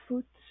whole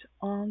foot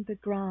on the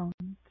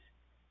ground.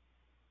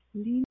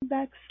 Lean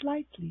back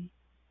slightly,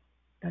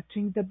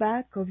 touching the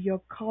back of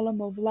your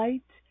column of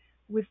light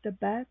with the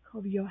back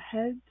of your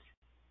head,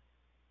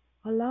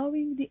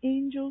 allowing the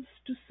angels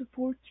to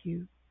support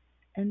you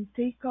and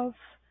take off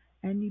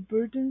any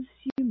burdens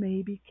you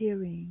may be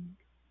carrying.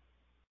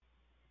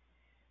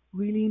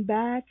 We lean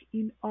back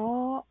in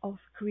awe of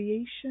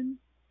creation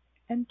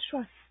and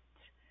trust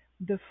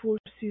the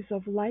forces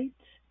of light,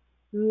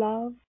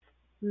 love,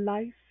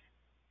 life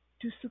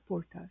to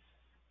support us.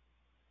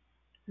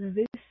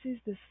 This is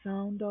the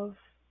sound of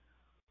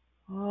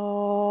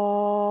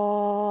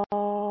Ah.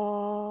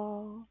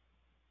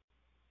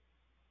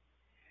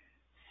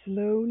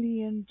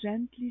 Slowly and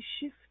gently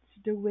shift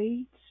the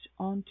weight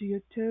onto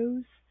your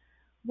toes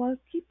while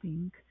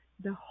keeping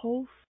the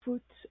whole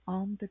foot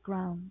on the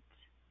ground.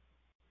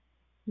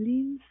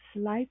 Lean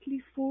slightly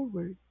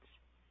forward,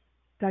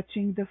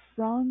 touching the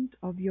front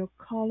of your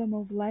column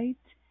of light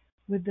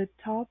with the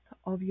top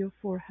of your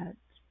forehead.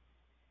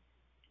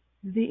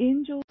 The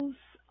angels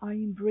are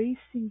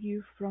embracing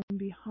you from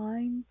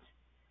behind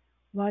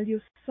while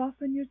you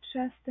soften your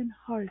chest and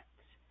heart,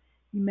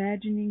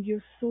 imagining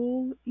your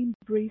soul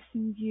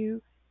embracing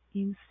you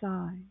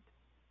inside.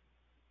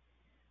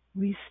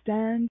 We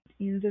stand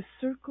in the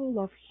circle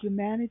of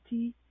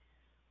humanity,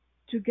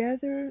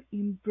 together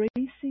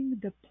embracing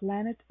the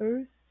planet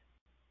Earth,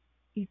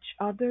 each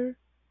other,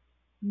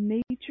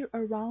 nature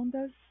around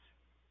us,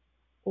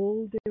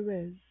 all there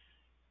is.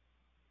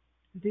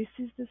 This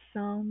is the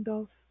sound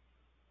of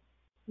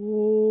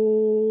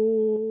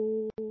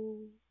Oh.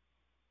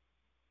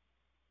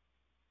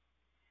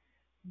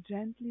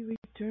 Gently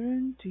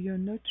return to your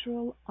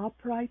neutral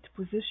upright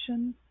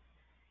position,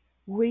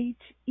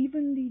 weight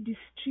evenly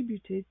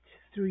distributed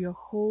through your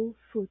whole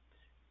foot.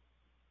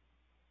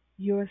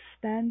 You are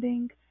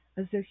standing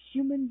as a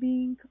human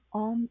being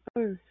on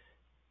earth,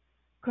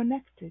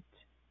 connected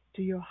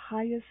to your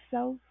highest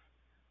self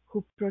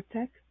who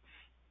protects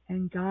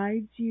and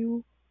guides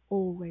you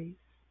always.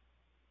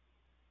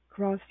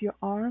 Cross your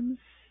arms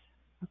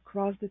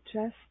across the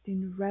chest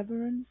in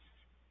reverence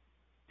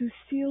to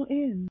seal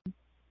in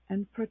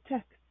and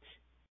protect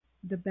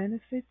the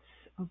benefits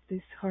of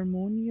this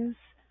harmonious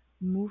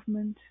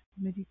movement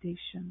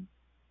meditation.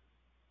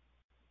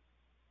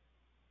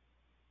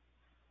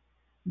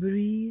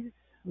 Breathe,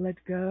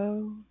 let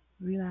go,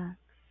 relax.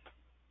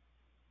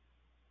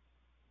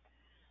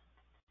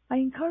 I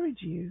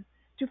encourage you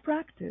to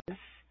practice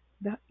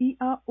the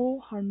IAO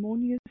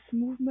harmonious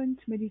movement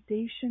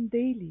meditation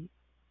daily.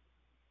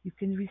 You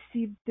can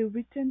receive the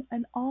written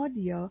and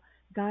audio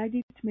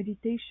guided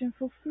meditation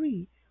for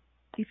free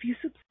if you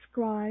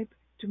subscribe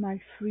to my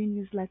free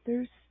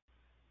newsletters.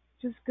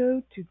 Just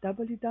go to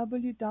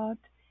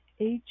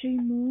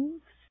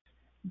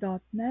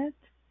www.hamoves.net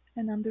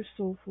and under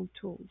Soulful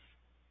Tools.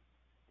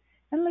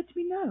 And let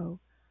me know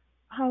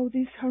how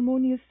this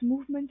harmonious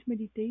movement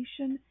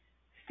meditation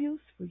feels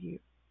for you.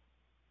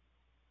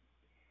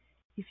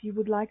 If you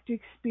would like to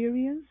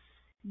experience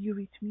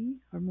Eurythmy,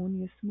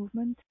 harmonious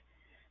movement,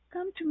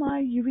 come to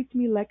my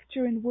Eurythmy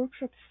lecture and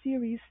workshop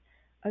series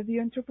at the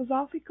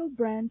Anthroposophical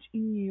branch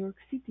in New York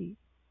City.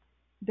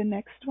 The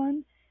next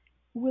one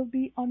will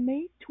be on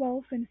May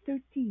 12th and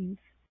 13th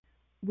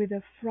with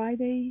a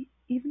Friday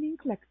evening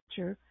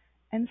lecture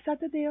and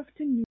Saturday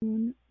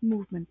afternoon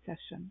movement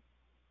session.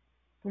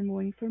 For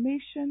more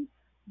information,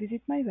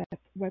 visit my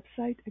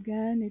website.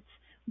 Again, it's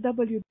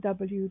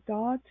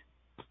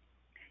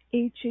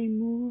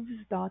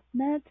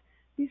www.hamoves.net.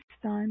 This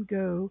time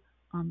go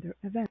under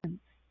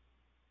events.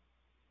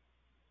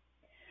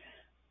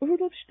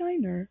 Rudolf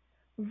Steiner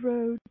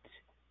wrote,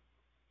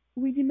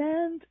 "We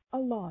demand a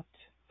lot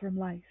from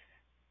life,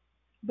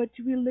 but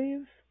we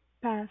live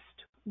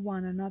past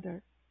one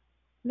another.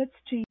 Let's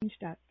change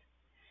that.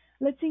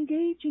 Let's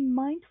engage in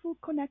mindful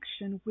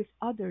connection with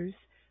others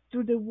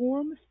through the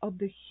warmth of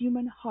the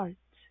human heart.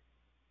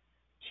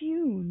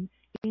 Tune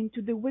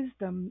into the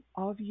wisdom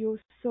of your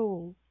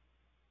soul.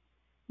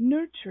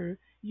 Nurture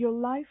your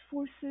life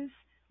forces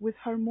with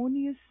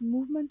harmonious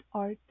movement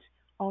art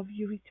of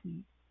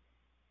eurythmy,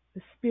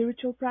 a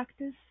spiritual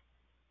practice,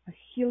 a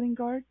healing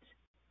art,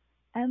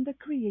 and a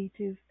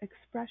creative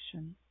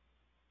expression.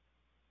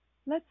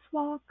 Let's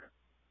walk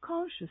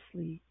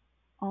consciously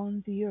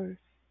on the earth.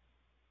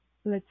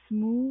 Let's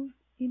move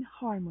in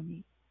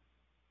harmony.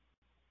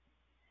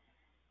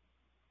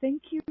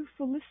 Thank you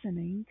for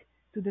listening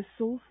to the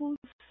Soulful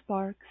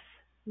Sparks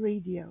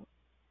Radio.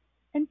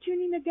 And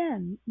tune in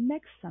again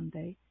next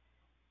Sunday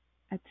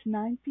at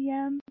 9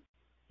 p.m.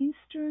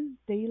 Eastern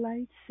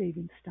Daylight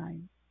Savings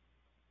Time.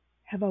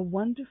 Have a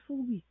wonderful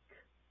week.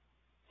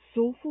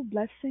 Soulful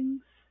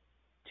blessings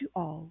to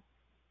all.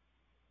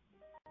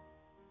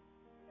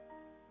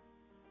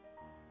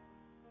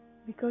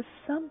 Because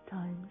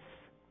sometimes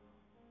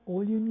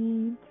all you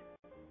need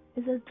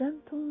is a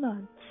gentle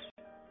nudge,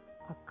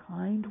 a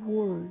kind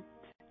word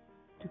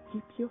to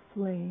keep your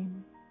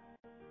flame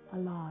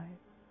alive.